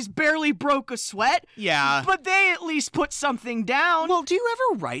other boys barely broke a sweat. Yeah. But they at least put something down. Well, do you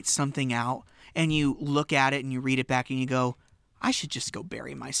ever write something out and you look at it and you read it back and you go, I should just go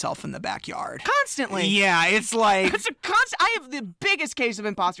bury myself in the backyard. Constantly. Yeah, it's like... It's a constant... I have the biggest case of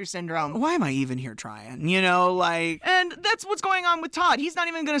imposter syndrome. Why am I even here trying? And that's what's going on with Todd. He's not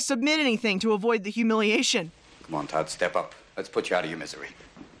even going to submit anything to avoid the humiliation. Come on, Todd, step up. Let's put you out of your misery.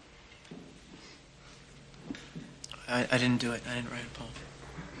 I didn't do it. I didn't write a poem.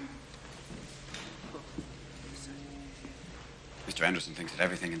 Mr. Anderson thinks that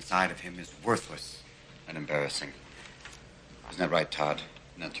everything inside of him is worthless and embarrassing. Isn't that right, Todd?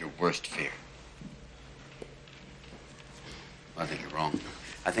 Isn't that your worst fear? I think you're wrong.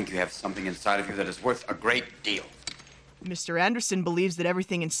 I think you have something inside of you that is worth a great deal. Mr. Anderson believes that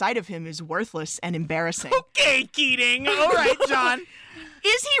everything inside of him is worthless and embarrassing. Okay, Keating. All right, John.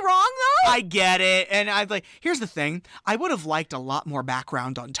 Is he wrong, though? I get it. And here's the thing. I would have liked a lot more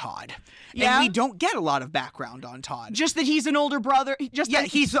background on Todd. Yeah? And we don't get a lot of background on Todd. Just that he's an older brother.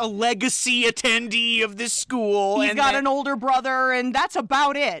 He's a legacy attendee of this school. He's got an older brother, and that's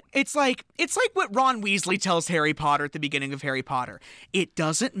about it. It's like what Ron Weasley tells Harry Potter at the beginning of Harry Potter. It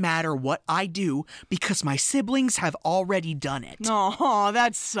doesn't matter what I do because my siblings have already done it. Oh,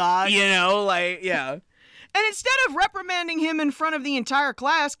 that sucks. Yeah. And instead of reprimanding him in front of the entire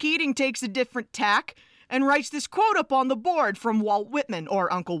class, Keating takes a different tack and writes this quote up on the board from Walt Whitman,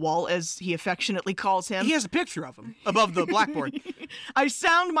 or Uncle Walt, as he affectionately calls him. He has a picture of him above the blackboard. I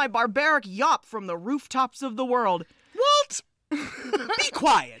sound my barbaric yop from the rooftops of the world. Walt! Be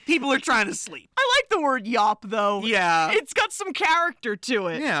quiet. People are trying to sleep. I like the word yop, though. Yeah. It's got some character to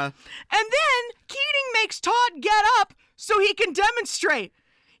it. Yeah. And then Keating makes Todd get up so he can demonstrate.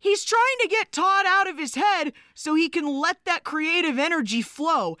 He's trying to get Todd out of his head so he can let that creative energy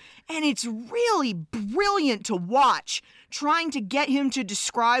flow. And it's really brilliant to watch, trying to get him to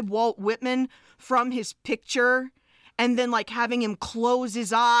describe Walt Whitman from his picture, and then like having him close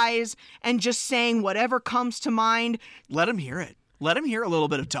his eyes and just saying whatever comes to mind. Let him hear it. Let him hear a little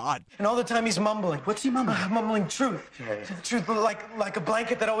bit of Todd. And all the time he's mumbling. What's he mumbling? Mumbling truth. Truth, like a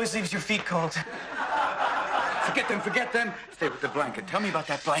blanket that always leaves your feet cold. Forget them. Stay with the blanket. Tell me about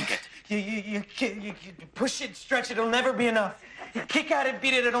that blanket. You push it, stretch it, it'll never be enough. You kick at it,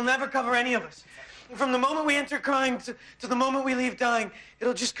 beat it, it'll never cover any of us. From the moment we enter crying to the moment we leave dying,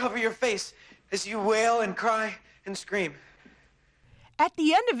 it'll just cover your face as you wail and cry and scream. At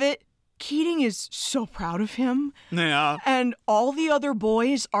the end of it, Keating is so proud of him. Yeah. And all the other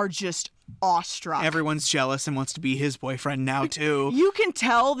boys are just awestruck. Everyone's jealous and wants to be his boyfriend now, too. You can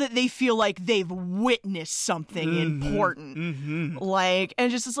tell that they feel like they've witnessed something important. Like, and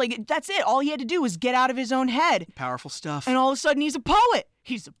just it's like, that's it. All he had to do was get out of his own head. Powerful stuff. And all of a sudden, he's a poet.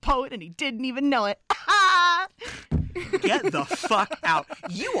 He's a poet and he didn't even know it. Get the fuck out.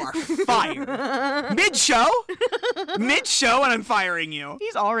 You are fired. Mid-show? Mid-show and I'm firing you.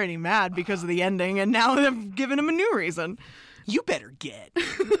 He's already mad because of the ending, and now they've given him a new reason. You better get.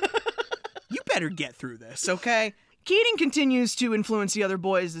 You better get through this, okay? Keating continues to influence the other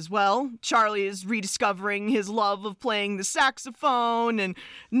boys as well. Charlie is rediscovering his love of playing the saxophone, and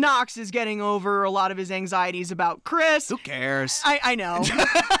Knox is getting over a lot of his anxieties about Chris. Who cares? I know.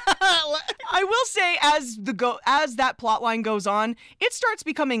 I will say, as that plotline goes on, it starts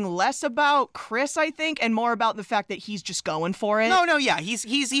becoming less about Chris, I think, and more about the fact that he's just going for it. No, yeah, he's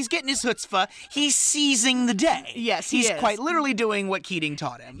getting his chutzpah. He's seizing the day. Yes, he's is. Quite literally doing what Keating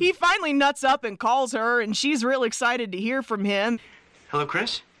taught him. He finally nuts up and calls her, and she's real excited to hear from him. Hello,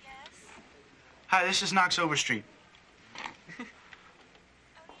 Chris? Yes? Hi, this is Knox Overstreet. Oh,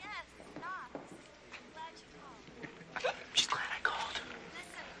 yes, Knox. I'm glad you called. She's glad I called.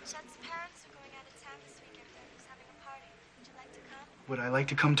 Listen, Chet's parents are going out of town this weekend. They're having a party. Would you like to come? Would I like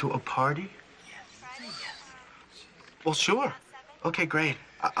to come to a party? Friday? Well, sure. Okay, great.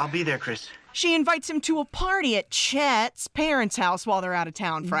 I'll be there, Chris. She invites him to a party at Chet's parents' house while they're out of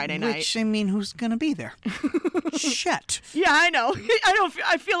town Friday night. Which, I mean, who's gonna be there? Chet. Yeah, I know.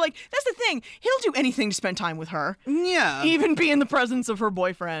 I feel like that's the thing. He'll do anything to spend time with her. Yeah. Even be in the presence of her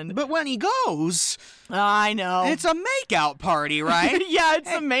boyfriend. But when he goes, I know. it's a makeout party, right? Yeah,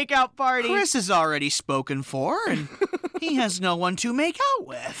 it's a makeout party. Chris is already spoken for, and he has no one to make out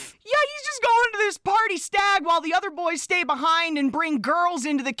with. Yeah, he's just going to this party stag while the other boys stay behind and bring girls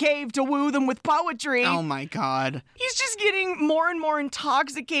into the cave to woo them with poetry. Oh my God. He's just getting more and more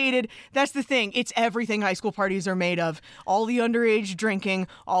intoxicated. That's the thing. It's everything high school parties are made of. All the underage drinking,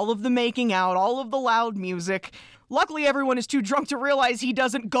 all of the making out, all of the loud music. Luckily, everyone is too drunk to realize he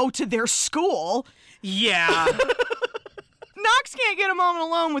doesn't go to their school. Yeah. Knox can't get a moment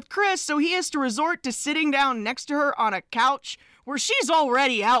alone with Chris, so he has to resort to sitting down next to her on a couch where she's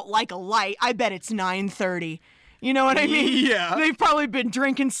already out like a light. I bet it's 9:30. You know what I mean? Yeah. They've probably been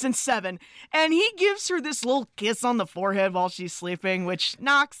drinking since 7. And he gives her this little kiss on the forehead while she's sleeping, which,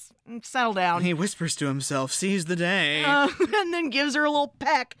 Knox, settle down. He whispers to himself, seize the day. And then gives her a little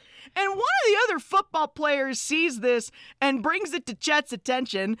peck. And one of the other football players sees this and brings it to Chet's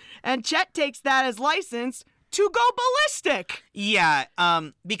attention, and Chet takes that as license to go ballistic. Yeah,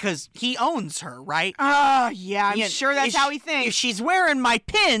 because he owns her, right? Yeah, I'm sure that's how he thinks. If she's wearing my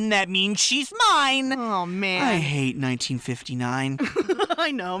pin, that means she's mine. Oh, man. I hate 1959.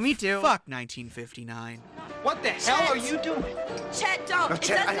 I know, me too. Fuck 1959. What the hell are you doing? Chet, don't. No,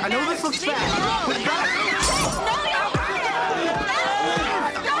 Chet, I know this looks bad. No, you're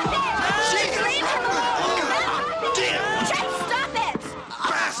Leave him alone. Chet, stop it.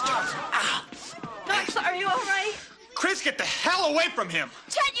 Knox, are you all right? Chris, get the hell away from him.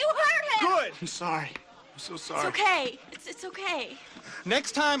 Chet, you hurt him. Good. I'm sorry. I'm so sorry. It's okay. It's okay.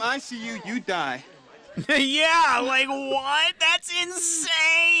 Next time I see you, you die. Yeah, like what? That's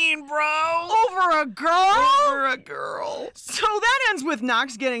insane, bro. Over a girl? Over a girl. So that ends with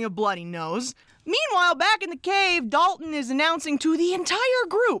Knox getting a bloody nose. Meanwhile, back in the cave, Dalton is announcing to the entire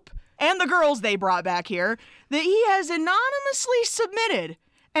group, and the girls they brought back here, that he has anonymously submitted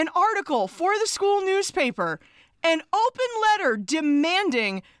an article for the school newspaper an open letter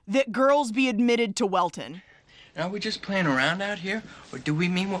demanding that girls be admitted to Welton. Are we just playing around out here, or do we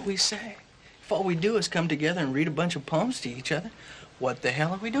mean what we say? If all we do is come together and read a bunch of poems to each other, what the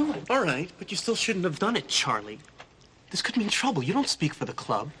hell are we doing? All right, but you still shouldn't have done it, Charlie. This could mean trouble. You don't speak for the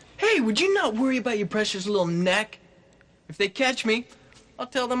club. Hey, would you not worry about your precious little neck? If they catch me, I'll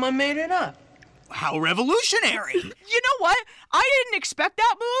tell them I made it up. How revolutionary. You know what? I didn't expect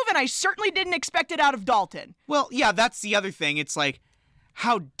that move, and I certainly didn't expect it out of Dalton. Well, yeah, that's the other thing. It's like,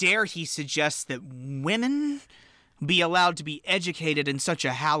 how dare he suggest that women be allowed to be educated in such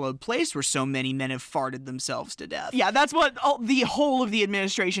a hallowed place where so many men have farted themselves to death. Yeah, that's what the whole of the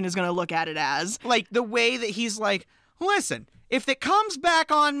administration is going to look at it as. Like, the way that he's like, listen, if it comes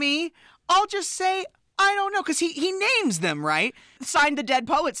back on me, I'll just say, I don't know, because he names them, right? Signed the Dead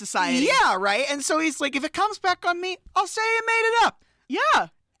Poets Society. Yeah, right? And so he's like, if it comes back on me, I'll say I made it up. Yeah.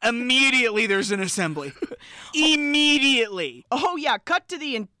 Immediately there's an assembly. Immediately. Oh, yeah, cut to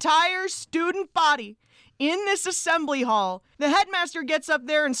the entire student body in this assembly hall. The headmaster gets up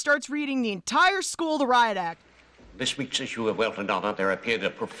there and starts reading the entire School the Riot Act. This week's issue of Welton Honor, there appeared a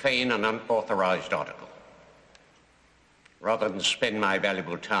profane and unauthorized article. Rather than spend my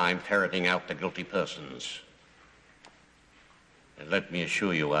valuable time ferreting out the guilty persons, and let me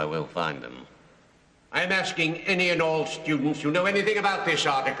assure you I will find them, I am asking any and all students who know anything about this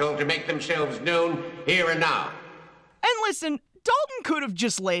article to make themselves known here and now. And listen, Dalton could have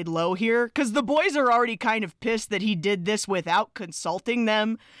just laid low here, because the boys are already kind of pissed that he did this without consulting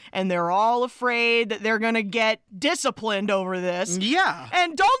them, and they're all afraid that they're gonna get disciplined over this. Yeah.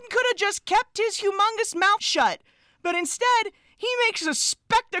 And Dalton could have just kept his humongous mouth shut, but instead, he makes a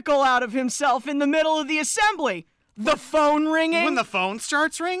spectacle out of himself in the middle of the assembly. The phone ringing. When the phone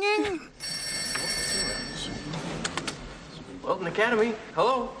starts ringing? Welton Academy,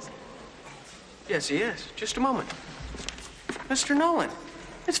 hello? Yes, he is. Just a moment. Mr. Nolan,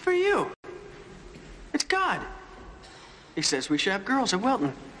 it's for you. It's God. He says we should have girls at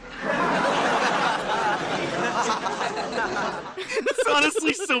Welton. It's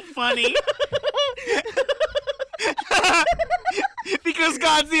honestly so funny. Because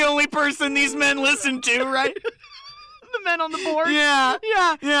God's the only person these men listen to, right? The men on the board? Yeah.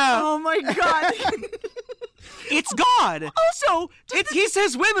 Yeah. Oh my God. It's God. Also, he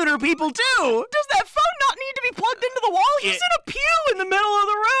says women are people too. Does that phone not need to be plugged into the wall? He's in a pew in the middle of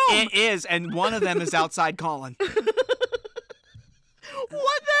the room. It is, and one of them is outside calling. What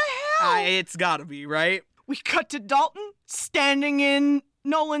the hell? It's gotta be, right? We cut to Dalton, standing in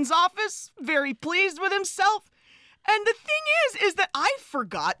Nolan's office, very pleased with himself. And the thing is that I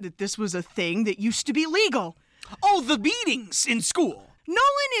forgot that this was a thing that used to be legal. Oh, the beatings in school.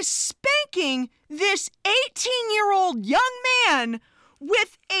 Nolan is spanking this 18-year-old young man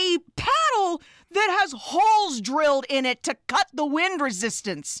with a paddle that has holes drilled in it to cut the wind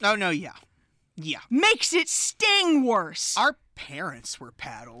resistance. Oh, no, yeah. Yeah. Makes it sting worse. Our parents were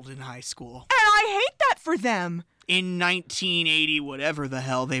paddled in high school. And I hate that for them. In 1980, whatever the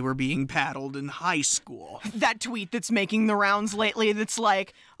hell they were being paddled in high school. That tweet that's making the rounds lately that's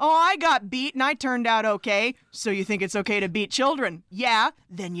like, oh, I got beat and I turned out okay. So you think it's okay to beat children? Yeah,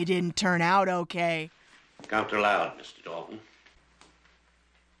 then you didn't turn out okay. Count aloud, Mr. Dalton.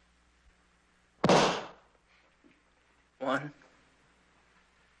 1,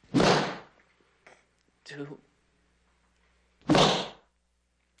 2,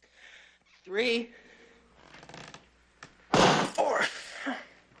 3, 4,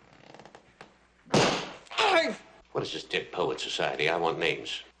 5. What is this Dead Poet Society? I want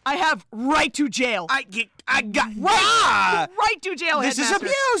names. I have right to jail. I got right to jail. This headmaster.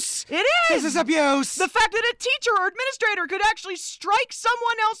 is abuse. It is. This is abuse. The fact that a teacher or administrator could actually strike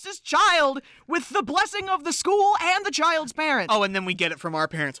someone else's child with the blessing of the school and the child's parents. Oh, and then we get it from our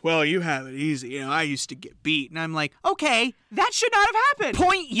parents. Well, you have it easy. You know, I used to get beat. And I'm like, okay. That should not have happened.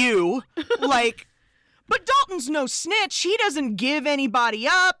 Point you. Like... But Dalton's no snitch. He doesn't give anybody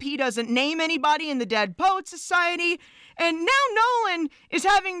up. He doesn't name anybody in the Dead Poets Society. And now Nolan is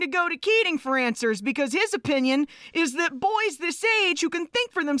having to go to Keating for answers because his opinion is that boys this age who can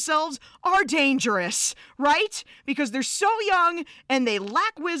think for themselves are dangerous, right? Because they're so young and they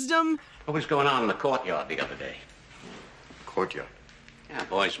lack wisdom. What was going on in the courtyard the other day? Courtyard. Yeah,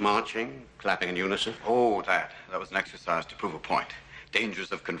 boys marching, clapping in unison. Oh, that was an exercise to prove a point.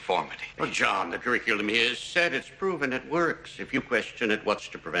 Dangers of conformity. Well, John, the curriculum here said it's proven it works. If you question it, what's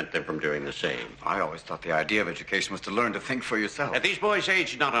to prevent them from doing the same? I always thought the idea of education was to learn to think for yourself. At these boys'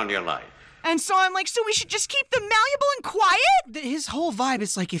 age, not on your life. And so I'm like, so we should just keep them malleable and quiet? His whole vibe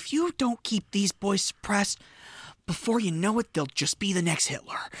is like, if you don't keep these boys suppressed, before you know it, they'll just be the next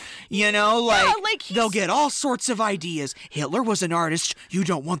Hitler. You know, like they'll get all sorts of ideas. Hitler was an artist. You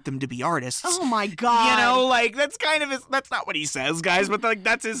don't want them to be artists. Oh my God. You know, like that's kind of his, that's not what he says, guys, but like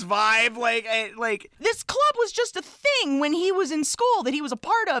that's his vibe. Like this club was just a thing when he was in school that he was a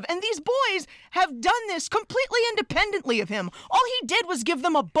part of, and these boys have done this completely independently of him. All he did was give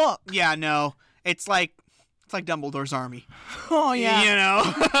them a book. Yeah, no. It's like Dumbledore's army. Oh, yeah. You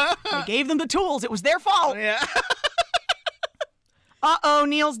know? They gave them the tools. It was their fault. Yeah. Uh-oh,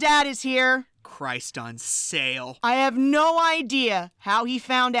 Neil's dad is here. Christ on sale. I have no idea how he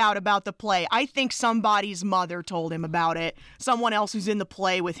found out about the play. I think somebody's mother told him about it. Someone else who's in the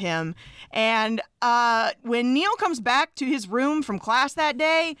play with him. And when Neil comes back to his room from class that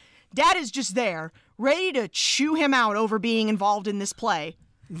day, Dad is just there, ready to chew him out over being involved in this play.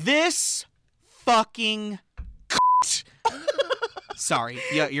 This fucking Sorry,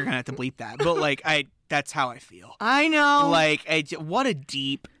 yeah, you're gonna have to bleep that. But like, that's how I feel. I know. Like, what a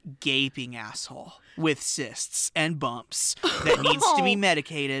deep, gaping asshole with cysts and bumps that needs to be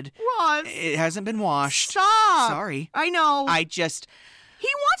medicated. Ross. It hasn't been washed. Stop. Sorry. I know. He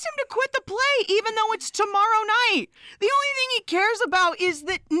wants him to quit the play, even though it's tomorrow night. The only thing he cares about is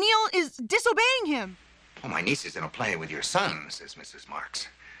that Neil is disobeying him. Oh, my niece is in a play with your son, says Mrs. Marks.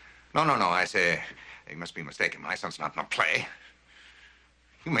 No, I say, you must be mistaken. My son's not in a play.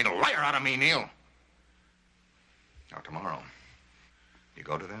 You made a liar out of me, Neil. Now, tomorrow, you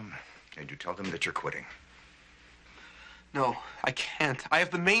go to them and you tell them that you're quitting. No, I can't. I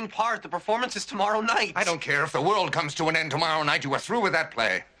have the main part. The performance is tomorrow night. I don't care if the world comes to an end tomorrow night. You are through with that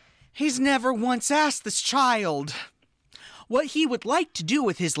play. He's never once asked this child what he would like to do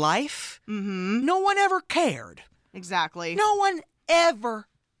with his life. Mm-hmm. No one ever cared. Exactly. No one ever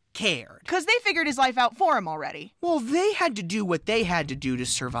cared. Because they figured his life out for him already. Well, they had to do what they had to do to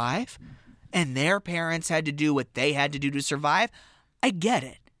survive, and their parents had to do what they had to do to survive. I get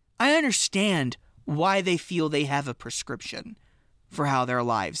it. I understand why they feel they have a prescription for how their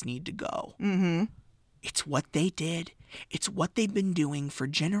lives need to go. Mm-hmm. It's what they did. It's what they've been doing for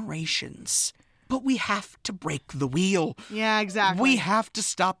generations. But we have to break the wheel. Yeah, exactly. We have to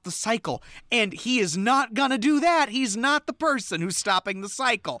stop the cycle. And he is not gonna do that. He's not the person who's stopping the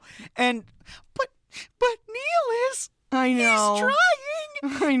cycle. But Neil is. I know.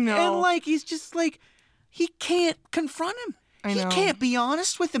 He's trying. I know. And he's just he can't confront him. I know. He can't be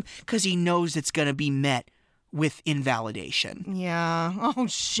honest with him because he knows it's gonna be met with invalidation. Yeah. Oh,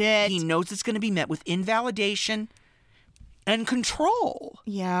 shit. He knows it's gonna be met with invalidation and control.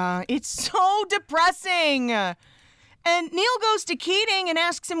 Yeah, it's so depressing. And Neil goes to Keating and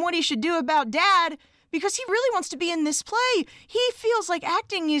asks him what he should do about Dad because he really wants to be in this play. He feels like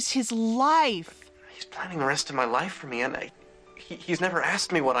acting is his life. He's planning the rest of my life for me, and he's never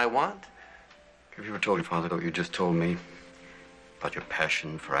asked me what I want. Have you ever told your father what you just told me about your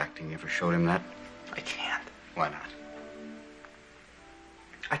passion for acting? You ever showed him that? I can't. Why not?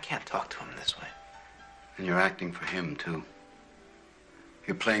 I can't talk to him this way. And you're acting for him, too.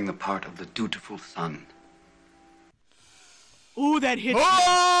 You're playing the part of the dutiful son. Ooh, that hits me.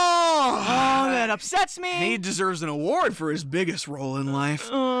 Oh, that upsets me. He deserves an award for his biggest role in life.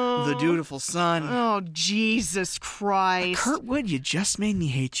 The dutiful son. Oh, Jesus Christ. Kurtwood, you just made me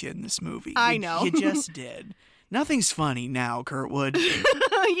hate you in this movie. I know. You just did. Nothing's funny now, Kurtwood.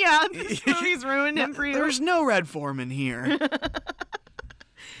 Yeah, this movie's ruined him for you. There's no Red Foreman here.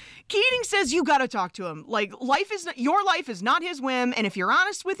 Keating says you gotta talk to him. Your life is not his whim, and if you're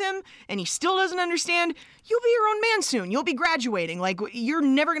honest with him and he still doesn't understand, you'll be your own man soon. You'll be graduating. You're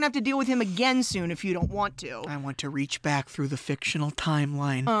never gonna have to deal with him again soon if you don't want to. I want to reach back through the fictional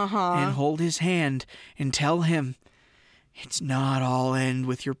timeline Uh-huh. and hold his hand and tell him it's not all end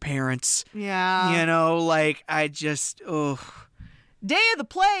with your parents. Yeah. You know, Day of the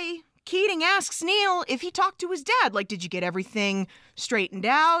play, Keating asks Neil if he talked to his dad. Did you get everything straightened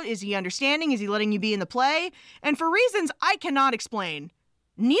out? Is he understanding? Is he letting you be in the play? And for reasons I cannot explain,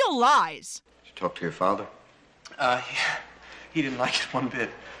 Neil lies. Did you talk to your father? He didn't like it one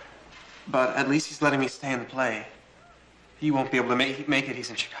bit. But at least he's letting me stay in the play. He won't be able to make it. He's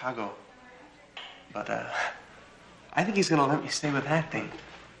in Chicago. But, I think he's gonna let me stay with acting.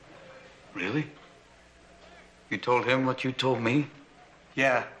 Really? You told him what you told me?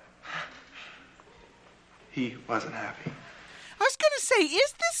 Yeah. He wasn't happy. I was gonna say,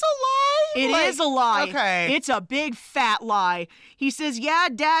 is this a lie? It is a lie. Okay. It's a big fat lie. He says, yeah,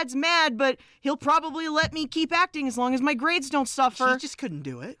 Dad's mad, but he'll probably let me keep acting as long as my grades don't suffer. He just couldn't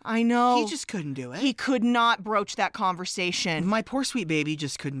do it. I know. He just couldn't do it. He could not broach that conversation. My poor sweet baby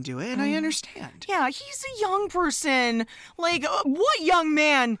just couldn't do it, and I understand. Yeah, he's a young person. What young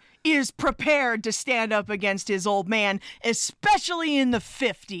man is prepared to stand up against his old man, especially in the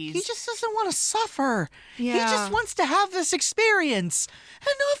 50s. He just doesn't want to suffer. Yeah. He just wants to have this experience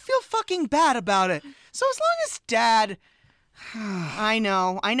and not feel fucking bad about it. So as long as Dad... I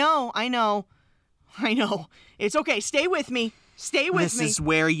know. It's okay. Stay with me. This is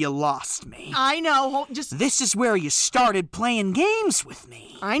where you lost me. I know. This is where you started playing games with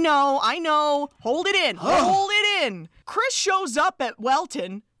me. I know. Hold it in. Hold it in. Chris shows up at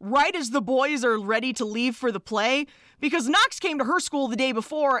Welton right as the boys are ready to leave for the play because Knox came to her school the day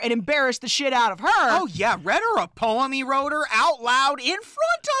before and embarrassed the shit out of her. Oh, yeah. Read her a poem he wrote her out loud in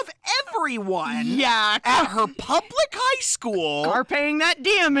front of everyone. Yeah. At her public high school. Are paying that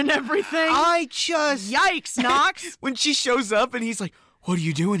diem and everything. Yikes, Knox. When she shows up and he's like, what are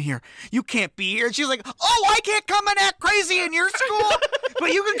you doing here? You can't be here. She's like, oh, I can't come and act crazy in your school,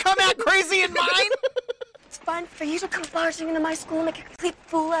 but you can come act crazy in mine? It's fine for you to come barging into my school and make a complete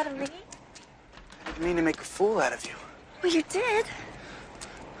fool out of me. I didn't mean to make a fool out of you. Well, you did.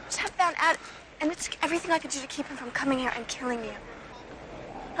 Jeff found out, and it took everything I could do to keep him from coming here and killing you.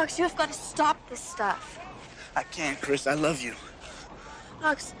 Knox, you have got to stop this stuff. I can't, Chris. I love you.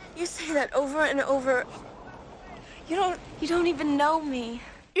 Knox, you say that over and over. You don't even know me.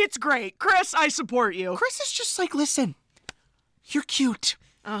 It's great. Chris, I support you. Chris is just like, listen, you're cute.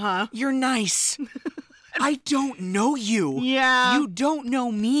 Uh-huh. You're nice. I don't know you. Yeah. You don't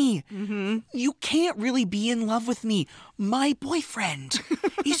know me. Mm-hmm. You can't really be in love with me. My boyfriend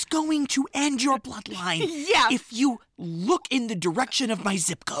is going to end your bloodline. Yeah. If you look in the direction of my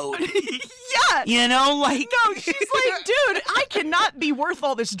zip code. Yeah. You know, like... No, she's like, dude, I cannot be worth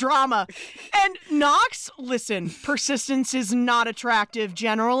all this drama. And Knox, listen, persistence is not attractive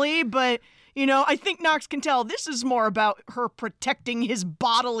generally, but... You know, I think Knox can tell this is more about her protecting his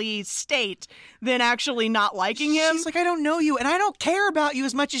bodily state than actually not liking him. She's like, I don't know you, and I don't care about you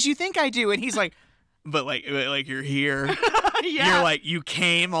as much as you think I do. And he's like, but like you're here. Yeah. You're like, you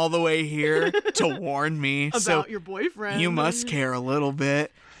came all the way here to warn me. About your boyfriend. You must care a little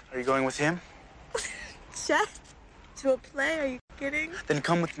bit. Are you going with him? Jeff? To a play? Are you kidding? Then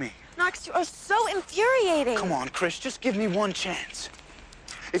come with me. Knox, you are so infuriating. Come on, Chris. Just give me one chance.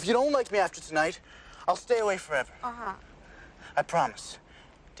 If you don't like me after tonight, I'll stay away forever. Uh-huh. I promise.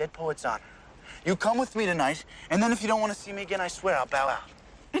 Dead Poet's honor. You come with me tonight, and then if you don't want to see me again, I swear I'll bow out.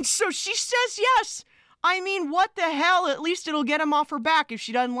 And so she says yes. I mean, what the hell? At least it'll get him off her back if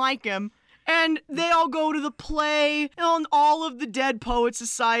she doesn't like him. And they all go to the play, and all of the Dead Poet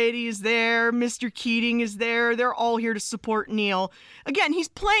Society is there. Mr. Keating is there. They're all here to support Neil. Again, he's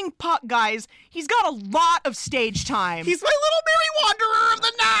playing puck, guys. He's got a lot of stage time. He's my little Merry Wanderer of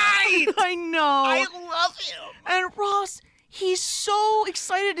the night. I know. I love him. And Ross, he's so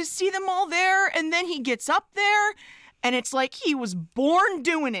excited to see them all there, and then he gets up there, and it's like he was born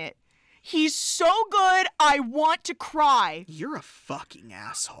doing it. He's so good, I want to cry. You're a fucking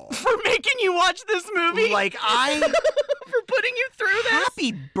asshole. For making you watch this movie? Like, For putting you through this?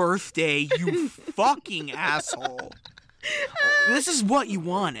 Happy birthday, you fucking asshole. This is what you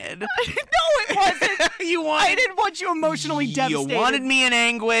wanted. No, it wasn't. You wanted... I didn't want you emotionally devastated. You wanted me in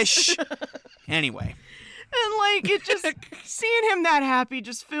anguish. Anyway. And, like, it just... seeing him that happy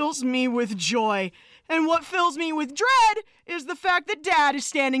just fills me with joy. And what fills me with dread is the fact that Dad is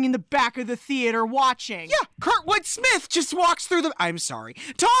standing in the back of the theater watching. Yeah, Kurtwood Smith just walks through the... I'm sorry.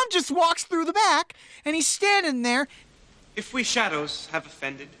 Tom just walks through the back, and he's standing there. If we shadows have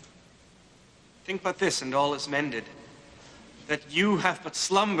offended, think but this, and all is mended, that you have but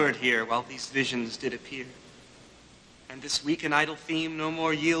slumbered here while these visions did appear, and this weak and idle theme no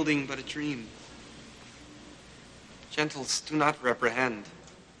more yielding but a dream. Gentles, do not reprehend.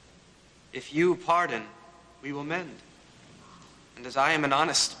 If you pardon, we will mend. And as I am an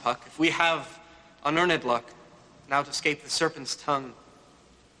honest Puck, if we have unearned luck, now to escape the serpent's tongue,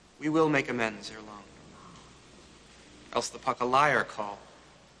 we will make amends ere long. Else the Puck a liar call.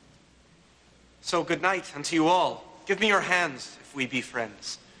 So good night unto you all. Give me your hands if we be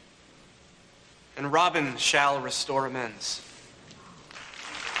friends. And Robin shall restore amends.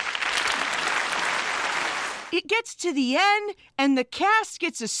 It gets to the end, and the cast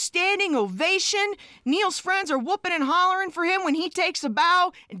gets a standing ovation. Neil's friends are whooping and hollering for him when he takes a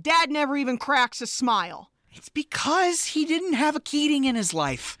bow, and Dad never even cracks a smile. It's because he didn't have a Keating in his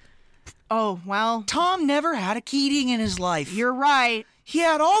life. Oh, well. Tom never had a Keating in his life. You're right. He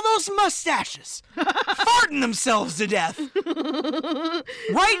had all those mustaches, farting themselves to death,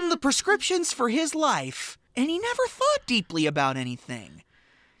 writing the prescriptions for his life, and he never thought deeply about anything.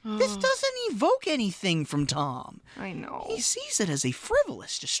 This doesn't evoke anything from Tom. I know. He sees it as a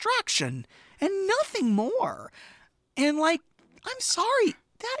frivolous distraction and nothing more. And, like, I'm sorry,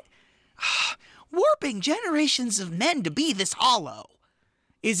 warping generations of men to be this hollow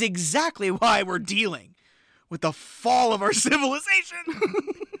is exactly why we're dealing with the fall of our civilization.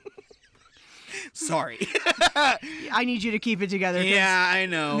 Sorry. I need you to keep it together. 'cause Yeah, I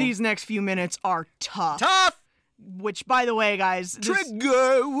know. These next few minutes are tough. Tough! Which, by the way, guys...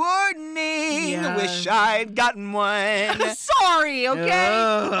 Trigger warning! Yeah. Wish I'd gotten one. Sorry, okay?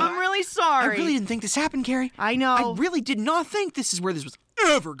 Ugh. I'm really sorry. I really didn't think this happened, Carrie. I know. I really did not think this is where this was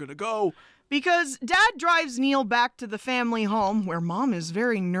ever gonna go. Because Dad drives Neil back to the family home, where Mom is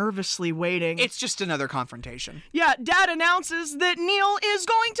very nervously waiting. It's just another confrontation. Yeah, Dad announces that Neil is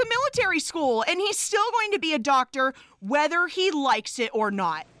going to military school, and he's still going to be a doctor, whether he likes it or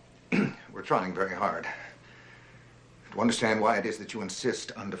not. We're trying very hard to understand why it is that you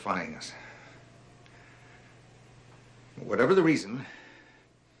insist on defying us. Whatever the reason,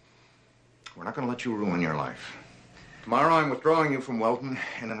 we're not going to let you ruin your life. Tomorrow I'm withdrawing you from Welton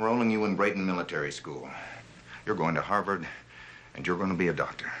and enrolling you in Brayton Military School. You're going to Harvard, and you're going to be a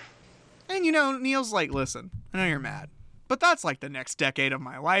doctor. And you know, Neil's like, listen, I know you're mad, but that's like the next decade of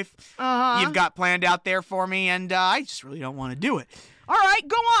my life. Uh-huh. You've got planned out there for me, and I just really don't want to do it. All right,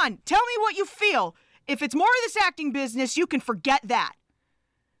 go on. Tell me what you feel. If it's more of this acting business, you can forget that.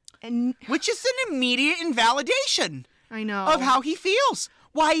 And which is an immediate invalidation. I know. Of how he feels.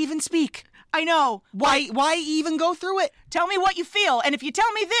 Why even speak? I know. Why even go through it? Tell me what you feel, and if you tell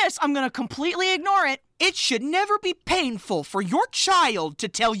me this, I'm gonna completely ignore it. It should never be painful for your child to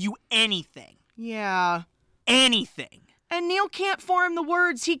tell you anything. Yeah. Anything. And Neil can't form the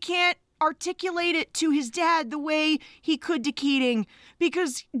words. He can't articulate it to his dad the way he could to Keating,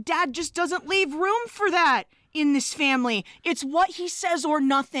 because Dad just doesn't leave room for that in this family. It's what he says or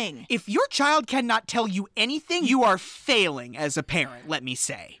nothing. If your child cannot tell you anything, you are failing as a parent, let me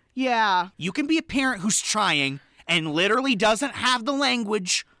say. Yeah. You can be a parent who's trying and literally doesn't have the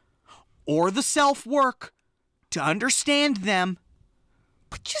language or the self-work to understand them,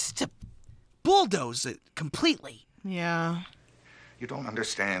 but just to bulldoze it completely. Yeah. You don't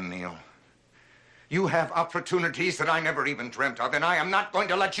understand, Neil. You have opportunities that I never even dreamt of, and I am not going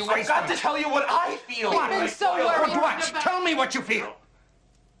to let you waste them. I've got to tell you what I feel. What? I've been so worried. What? Tell me what you feel.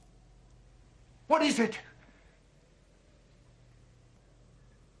 What is it?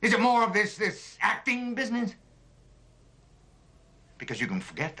 Is it more of this acting business? Because you can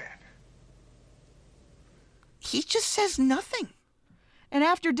forget that. He just says nothing. And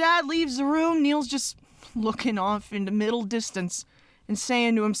after Dad leaves the room, Neil's just looking off into middle distance and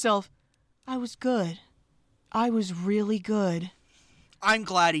saying to himself, I was good. I was really good. I'm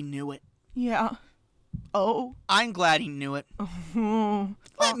glad he knew it. Yeah. Oh? I'm glad he knew it.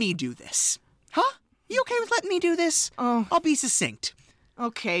 Let me do this. Huh? You okay with letting me do this? Oh. I'll be succinct.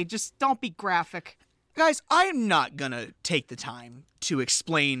 Okay, just don't be graphic. Guys, I'm not gonna take the time to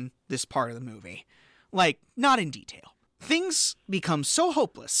explain this part of the movie. Like, not in detail. Things become so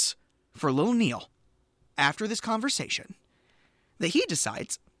hopeless for little Neil after this conversation that he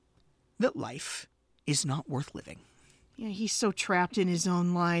decides that life is not worth living. Yeah, he's so trapped in his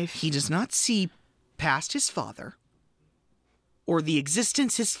own life. He does not see past his father or the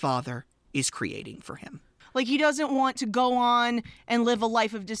existence his father is creating for him. Like, he doesn't want to go on and live a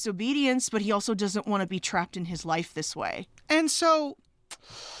life of disobedience, but he also doesn't want to be trapped in his life this way. And so,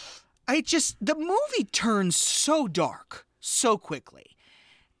 the movie turns so dark so quickly.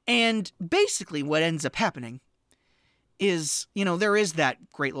 And basically what ends up happening is, there is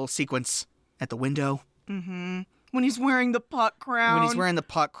that great little sequence at the window. Mm-hmm. When he's wearing the pot crown.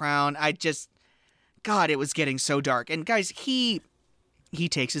 God, it was getting so dark. And guys, he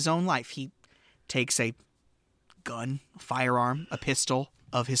takes his own life. He takes a gun, a firearm, a pistol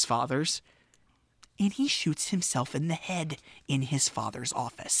of his father's, and he shoots himself in the head in his father's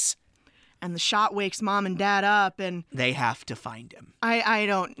office. And the shot wakes Mom and Dad up, and they have to find him. I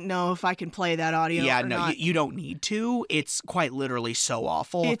don't know if I can play that audio. Yeah, or no, not. You don't need to. It's quite literally so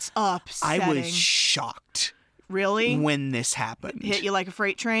awful. It's upsetting. I was shocked. Really? When this happened. Hit you like a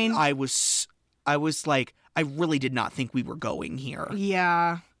freight train? I was like, I really did not think we were going here.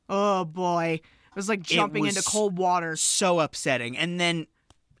 Yeah. Oh boy. It was like jumping into cold water. So upsetting. And then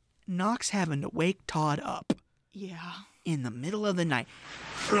Knox having to wake Todd up. Yeah. In the middle of the night.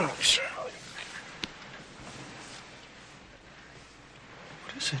 Oh, Charlie.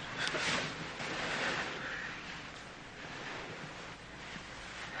 What is it?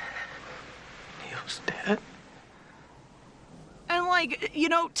 Neil's dead? And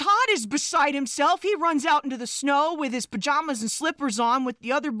Todd is beside himself. He runs out into the snow with his pajamas and slippers on with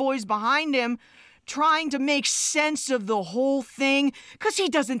the other boys behind him, trying to make sense of the whole thing, because he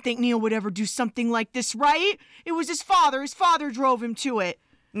doesn't think Neil would ever do something like this, right? It was his father. His father drove him to it.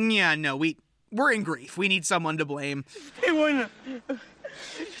 Yeah, no, we're in grief. We need someone to blame. Hey, why not?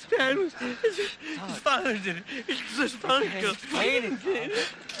 Dad was... His father did it. His father killed him.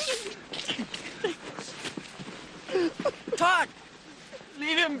 Todd!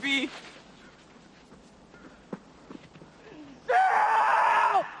 Leave him be.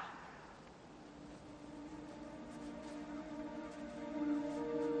 No!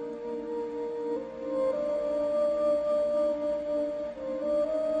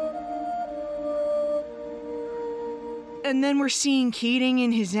 And then we're seeing Keating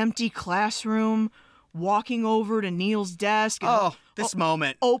in his empty classroom, walking over to Neil's desk. And this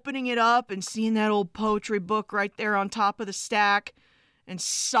moment. Opening it up and seeing that old poetry book right there on top of the stack and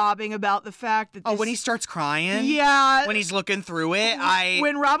sobbing about the fact that when he starts crying? Yeah. When he's looking through it,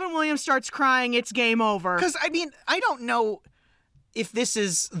 When Robin Williams starts crying, it's game over. Because, I mean, I don't know if this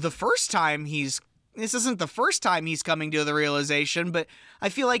is the first time this isn't the first time he's coming to the realization, but I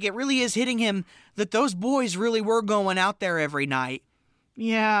feel like it really is hitting him that those boys really were going out there every night.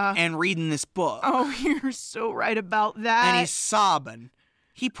 Yeah. And reading this book. Oh, you're so right about that. And he's sobbing.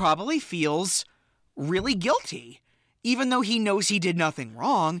 He probably feels really guilty. Even though he knows he did nothing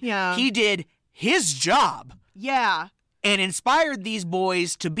wrong. Yeah. He did his job. Yeah. And inspired these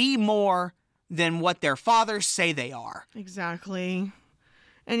boys to be more than what their fathers say they are. Exactly.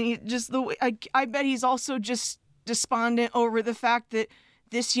 And he just the way I bet he's also just despondent over the fact that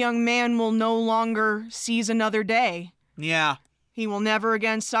this young man will no longer seize another day. Yeah. He will never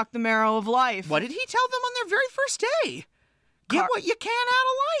again suck the marrow of life. What did he tell them on their very first day? Get what you can out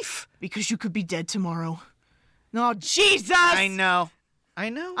of life. Because you could be dead tomorrow. Oh, Jesus! I know.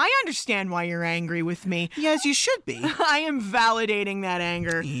 I understand why you're angry with me. Yes, you should be. I am validating that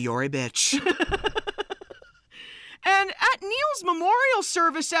anger. You're a bitch. And at Neil's memorial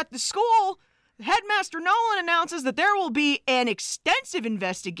service at the school, Headmaster Nolan announces that there will be an extensive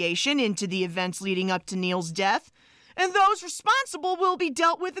investigation into the events leading up to Neil's death, and those responsible will be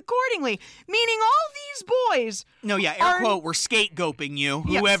dealt with accordingly. Meaning all these boys. No, yeah, air quote, we're scapegoating you,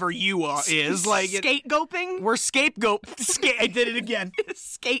 whoever you are, is. Like Scapegoating? We're scapegoat. I did it again.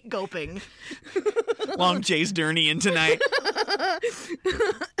 Scapegoating. Long Jay's Dernian tonight.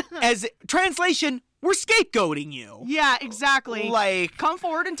 As translation, we're scapegoating you. Yeah, exactly. Like, come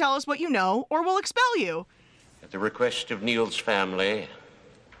forward and tell us what you know, or we'll expel you. At the request of Neil's family,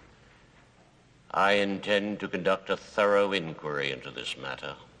 I intend to conduct a thorough inquiry into this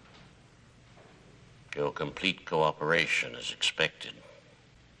matter. Your complete cooperation is expected.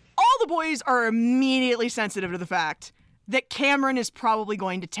 All the boys are immediately sensitive to the fact that Cameron is probably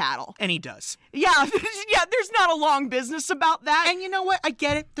going to tattle. And he does. Yeah, there's not a long business about that. And you know what? I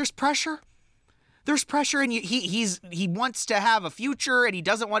get it. There's pressure. There's pressure, and he wants to have a future, and he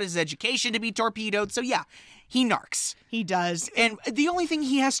doesn't want his education to be torpedoed. So yeah, he narcs. He does. And the only thing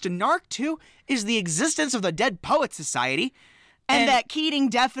he has to narc to is the existence of the Dead Poets Society. And that Keating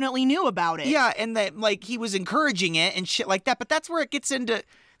definitely knew about it. Yeah, and that, like, he was encouraging it and shit like that. But that's where it gets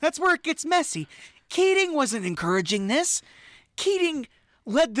messy. Keating wasn't encouraging this. Keating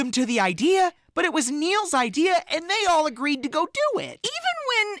led them to the idea, but it was Neil's idea, and they all agreed to go do it. Even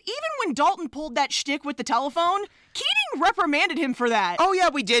when Dalton pulled that shtick with the telephone, Keating reprimanded him for that. Oh yeah,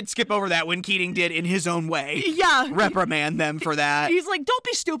 we did skip over that when Keating did in his own way. Yeah. Reprimand them for that. He's like, don't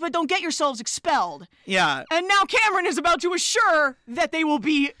be stupid, don't get yourselves expelled. Yeah. And now Cameron is about to assure that they will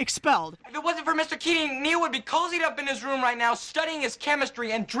be expelled. If it wasn't for Mr. Keating, Neil would be cozied up in his room right now, studying his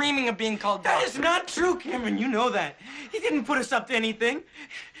chemistry and dreaming of being called down. That is not true, Cameron. You know that. He didn't put us up to anything.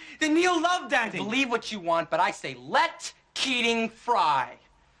 Then Neil loved acting. Believe what you want, but I say let Keating fry.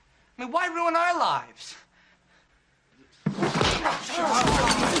 I mean, why ruin our lives?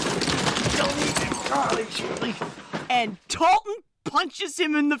 And Dalton punches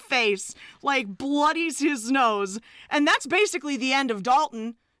him in the face, like bloodies his nose. And that's basically the end of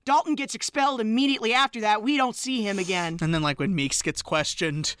Dalton. Dalton gets expelled immediately after that. We don't see him again. And then, like, when Meeks gets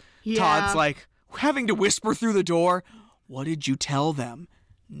questioned, Yeah. Todd's like, having to whisper through the door, what did you tell them?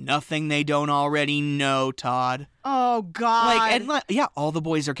 Nothing they don't already know, Todd. Oh, God. All the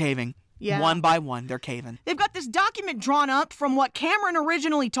boys are caving. Yeah. One by one, they're caving. They've got this document drawn up from what Cameron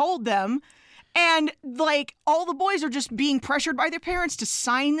originally told them. And, like, all the boys are just being pressured by their parents to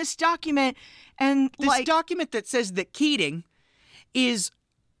sign this document. And, This document that says that Keating is,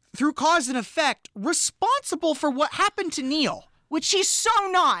 through cause and effect, responsible for what happened to Neil. Which he's so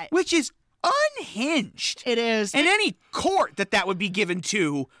not. Which is unhinged. It is. And any court that would be given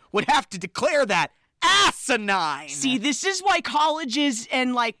to would have to declare that asinine. See, this is why colleges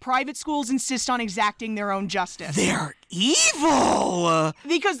and, like, private schools insist on exacting their own justice. They're evil.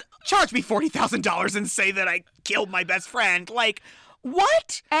 Because charge me $40,000 and say that I killed my best friend. Like,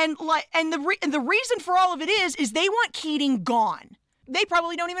 What? And the reason for all of it is they want Keating gone. They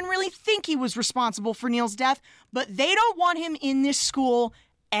probably don't even really think he was responsible for Neil's death, but they don't want him in this school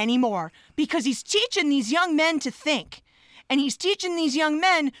anymore because he's teaching these young men to think. And he's teaching these young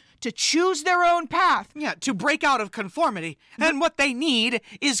men to choose their own path. Yeah, to break out of conformity. And what they need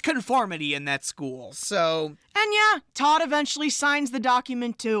is conformity in that school, so... And yeah, Todd eventually signs the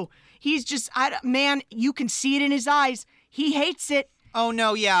document too. He's just, man, you can see it in his eyes. He hates it. Oh,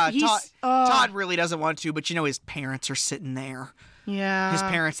 no, yeah, Todd really doesn't want to, but his parents are sitting there. Yeah. His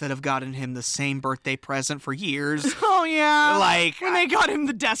parents that have gotten him the same birthday present for years. Oh, yeah. Like... When they got him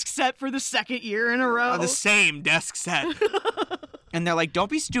the desk set for the second year in a row. The same desk set. And they're like, don't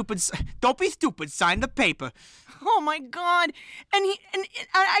be stupid, sign the paper. Oh, my God. And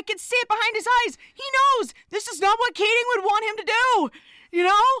I could see it behind his eyes. He knows this is not what Keating would want him to do,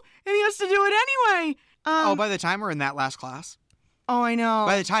 And he has to do it anyway. By the time we're in that last class. Oh, I know.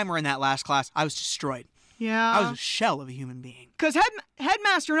 By the time we're in that last class, I was destroyed. Yeah. I was a shell of a human being. Because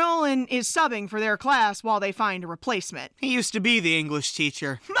Headmaster Nolan is subbing for their class while they find a replacement. He used to be the English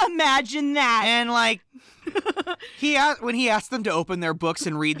teacher. Imagine that. And, when he asked them to open their books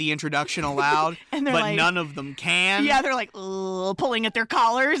and read the introduction aloud, but none of them can. Yeah, they're like, pulling at their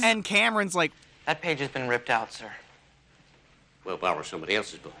collars. And Cameron's like... That page has been ripped out, sir. We'll borrow somebody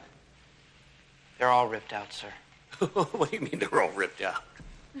else's book. They're all ripped out, sir. What do you mean they're all ripped out?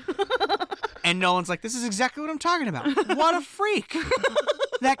 And Nolan's like, this is exactly what I'm talking about. What a freak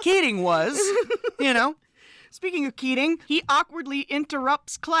that Keating was, Speaking of Keating, he awkwardly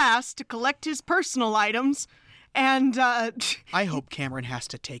interrupts class to collect his personal items, and, I hope Cameron has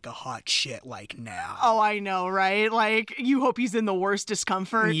to take a hot shit, now. Oh, I know, right? You hope he's in the worst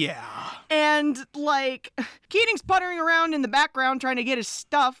discomfort. Yeah. And, Keating's puttering around in the background trying to get his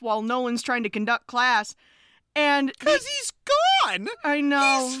stuff while Nolan's trying to conduct class. And... Because he's gone! I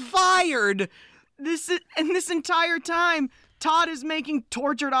know. He's fired! This entire time, Todd is making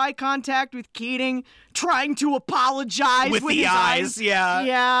tortured eye contact with Keating, trying to apologize with the his eyes. Yeah.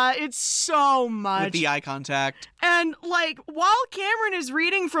 Yeah, it's so much. With the eye contact. And, while Cameron is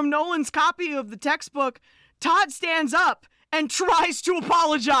reading from Nolan's copy of the textbook, Todd stands up and tries to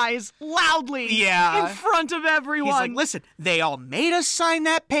apologize loudly in front of everyone. He's like, listen, they all made us sign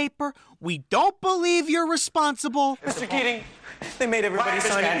that paper. We don't believe you're responsible. Mr. Keating, they made everybody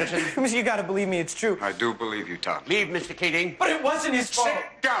sign it. You gotta believe me, it's true. I do believe you, Todd. Leave, Mr. Keating. But it wasn't his fault.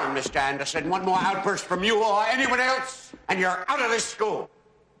 Sit down, Mr. Anderson. One more outburst from you or anyone else, and you're out of this school.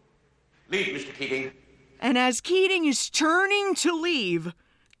 Leave, Mr. Keating. And as Keating is turning to leave,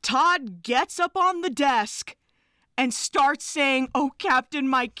 Todd gets up on the desk and starts saying, "Oh, Captain,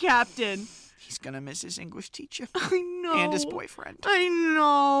 my Captain." He's gonna miss his English teacher. I know. And his boyfriend. I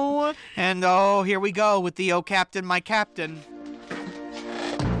know. And here we go with the "Oh, Captain, my Captain."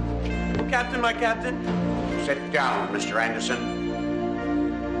 Captain, my Captain. Sit down, Mr. Anderson.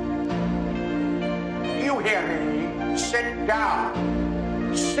 You hear me? Sit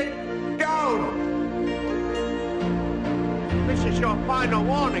down. Sit down. This is your final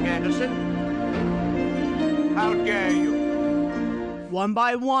warning, Anderson. How dare you? One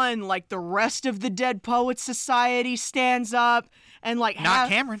by one, the rest of the Dead Poets Society stands up and Not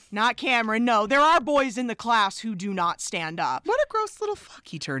Cameron. Not Cameron, no. There are boys in the class who do not stand up. What a gross little fuck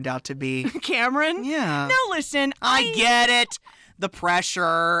he turned out to be. Cameron? Yeah. Now listen, I get it. The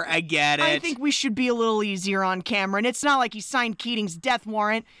pressure, I get it. I think we should be a little easier on Cameron. It's not like he signed Keating's death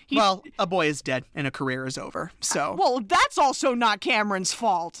warrant. Well, a boy is dead and a career is over, so... Well, that's also not Cameron's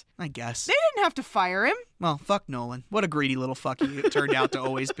fault. I guess. They didn't have to fire him. Well, fuck Nolan. What a greedy little fuck he turned out to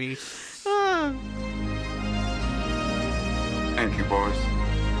always be. Thank you, boys.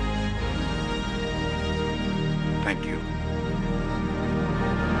 Thank you.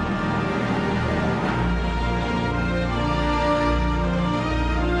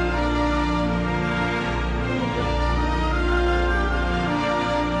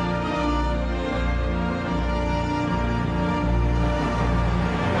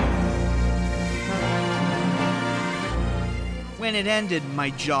 When it ended, my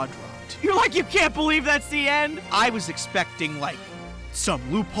jaw dropped. You're like, you can't believe that's the end? I was expecting, some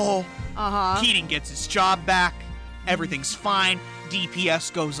loophole. Uh-huh. Keating gets his job back. Everything's fine.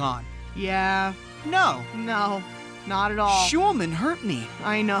 DPS goes on. Yeah. No. No, not at all. Schulman hurt me.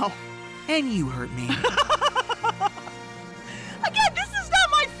 I know. And you hurt me. Again, this is not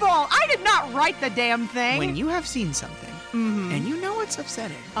my fault. I did not write the damn thing. When you have seen something, and you know it's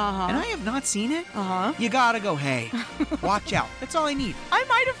upsetting, and I have not seen it, you gotta go, hey, watch out. That's all I need. I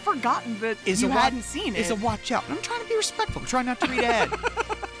might have forgotten that you hadn't seen it. Is a watch out. And I'm trying to be respectful. I'm trying not to read ahead.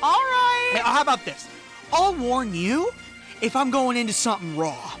 All right. Hey, how about this? I'll warn you if I'm going into something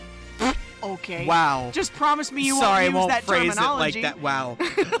raw. Okay. Wow. Just promise me you Sorry, won't use that phrase terminology. it like that. Wow.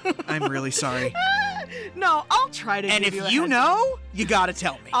 I'm really sorry. No, I'll try to And give if you a you heads know, up. you gotta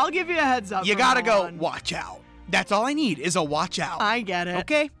tell me. I'll give you a heads up. You from gotta now go, on. watch out. That's all I need is a watch out. I get it.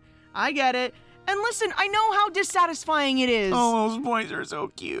 Okay? I get it. And listen, I know how dissatisfying it is. Oh, those boys are so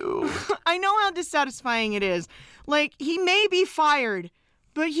cute. I know how dissatisfying it is. Like, he may be fired,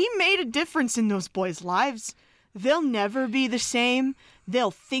 but he made a difference in those boys' lives. They'll never be the same.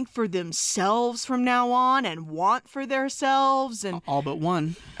 They'll think for themselves from now on and want for themselves and all but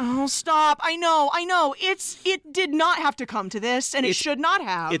one. Oh, stop. I know. It did not have to come to this, and it should not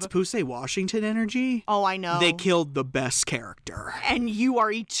have. It's Pusey Washington energy. Oh, I know. They killed the best character. And you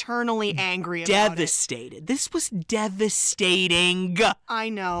are eternally angry about Devastated. This was devastating. I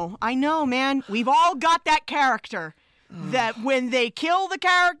know, man. We've all got that character that when they kill the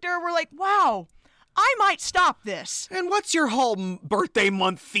character, we're like, wow, I might stop this. And what's your whole birthday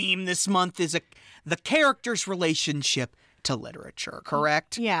month theme this month is the character's relationship to literature,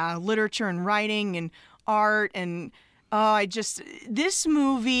 correct? Yeah, literature and writing and art and this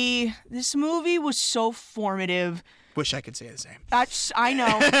movie was so formative. Wish I could say the same. I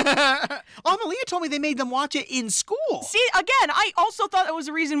know. Malia told me they made them watch it in school. See, again, I also thought that was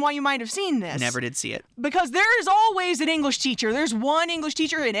the reason why you might have seen this. Never did see it. Because there is always an English teacher. There's one English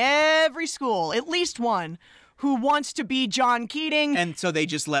teacher in every school, at least one, who wants to be John Keating. And so they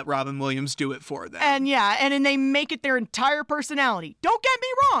just let Robin Williams do it for them. And then they make it their entire personality. Don't get me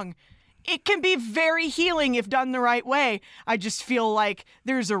wrong. It can be very healing if done the right way. I just feel like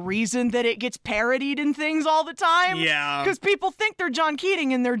there's a reason that it gets parodied in things all the time. Yeah. Because people think they're John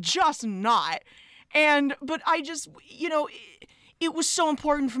Keating and they're just not. But I just, it was so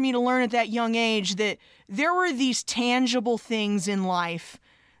important for me to learn at that young age that there were these tangible things in life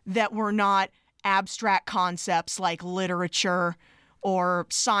that were not abstract concepts like literature or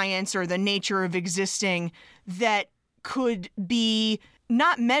science or the nature of existing that could be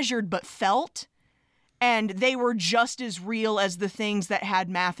not measured but felt, and they were just as real as the things that had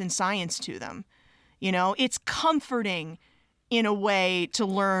math and science to them. It's comforting in a way to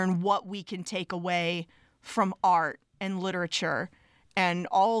learn what we can take away from art and literature and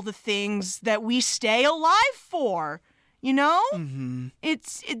all the things that we stay alive for,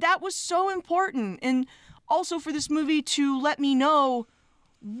 Mm-hmm. That was so important. And also for this movie to let me know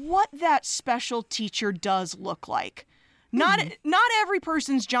what that special teacher does look like. Not every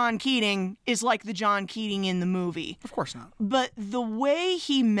person's John Keating is like the John Keating in the movie. Of course not. But the way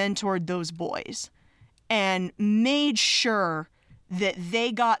he mentored those boys and made sure that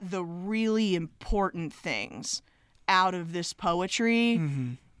they got the really important things out of this poetry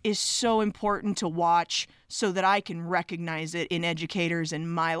is so important to watch so that I can recognize it in educators in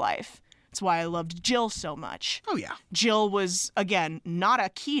my life. That's why I loved Jill so much. Oh, yeah. Jill was, again, not a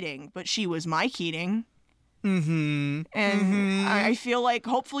Keating, but she was my Keating. Mm-hmm. And I feel like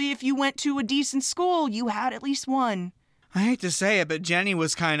hopefully if you went to a decent school, you had at least one. I hate to say it, but Jenny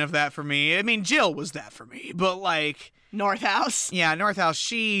was kind of that for me. I mean, Jill was that for me, but like... Northhouse. Yeah, Northhouse,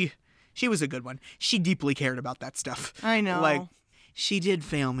 she was a good one. She deeply cared about that stuff. I know. Like, she did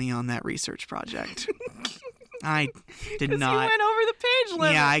fail me on that research project. I did not. Because you went over the page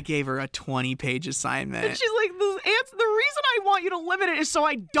limit. Yeah, I gave her a 20-page assignment. And she's like, the reason I want you to limit it is so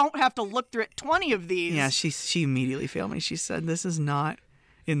I don't have to look through 20 of these. Yeah, she immediately failed me. She said, this is not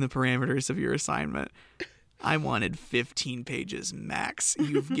in the parameters of your assignment. I wanted 15 pages max.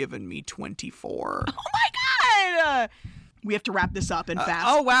 You've given me 24. Oh my God! We have to wrap this up and fast.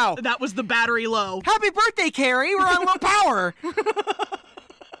 Oh, wow. That was the battery low. Happy birthday, Carrie. We're on low power.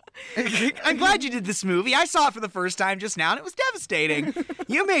 I'm glad you did this movie. I saw it for the first time just now, and it was devastating.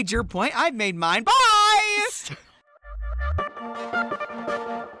 You made your point. I've made mine. Bye!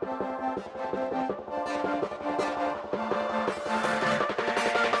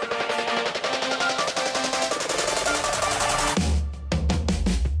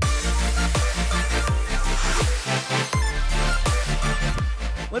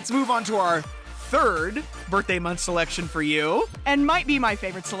 Let's move on to our third birthday month selection for you. And might be my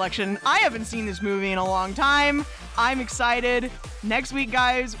favorite selection. I haven't seen this movie in a long time. I'm excited. Next week,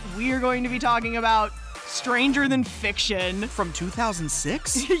 guys, we are going to be talking about Stranger Than Fiction. From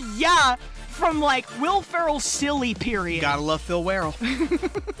 2006? Yeah, from like Will Ferrell's silly period. Gotta love Phil Wherrell.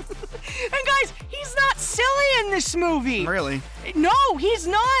 And guys, he's not silly in this movie. Really? No, he's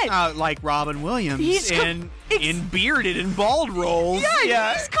not. Like Robin Williams He's in bearded and bald roles.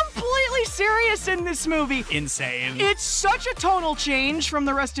 Yeah, he's completely serious in this movie. Insane. It's such a tonal change from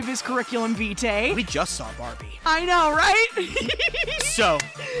the rest of his curriculum vitae. We just saw Barbie. I know, right? So,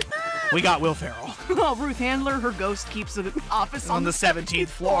 We got Will Ferrell. Oh, Ruth Handler, her ghost keeps an office on the 17th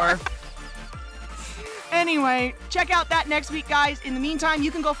floor. Anyway, check out that next week, guys. In the meantime,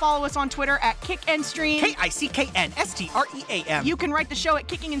 you can go follow us on Twitter at KickandStream. KicknStream. You can write the show at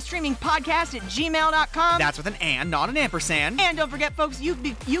kickingandstreamingpodcast@gmail.com. That's with an and, not an ampersand. And don't forget, folks, you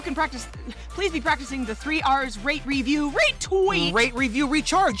can practice. Please be practicing the 3 R's: rate, review, retweet. Rate, review,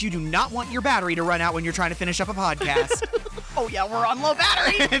 recharge. You do not want your battery to run out when you're trying to finish up a podcast. Oh yeah, we're on low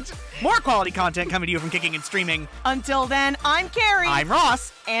battery. More quality content coming to you from Kicking and Streaming. Until then, I'm Carrie. I'm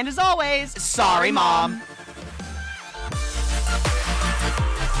Ross. And as always, sorry, Mom.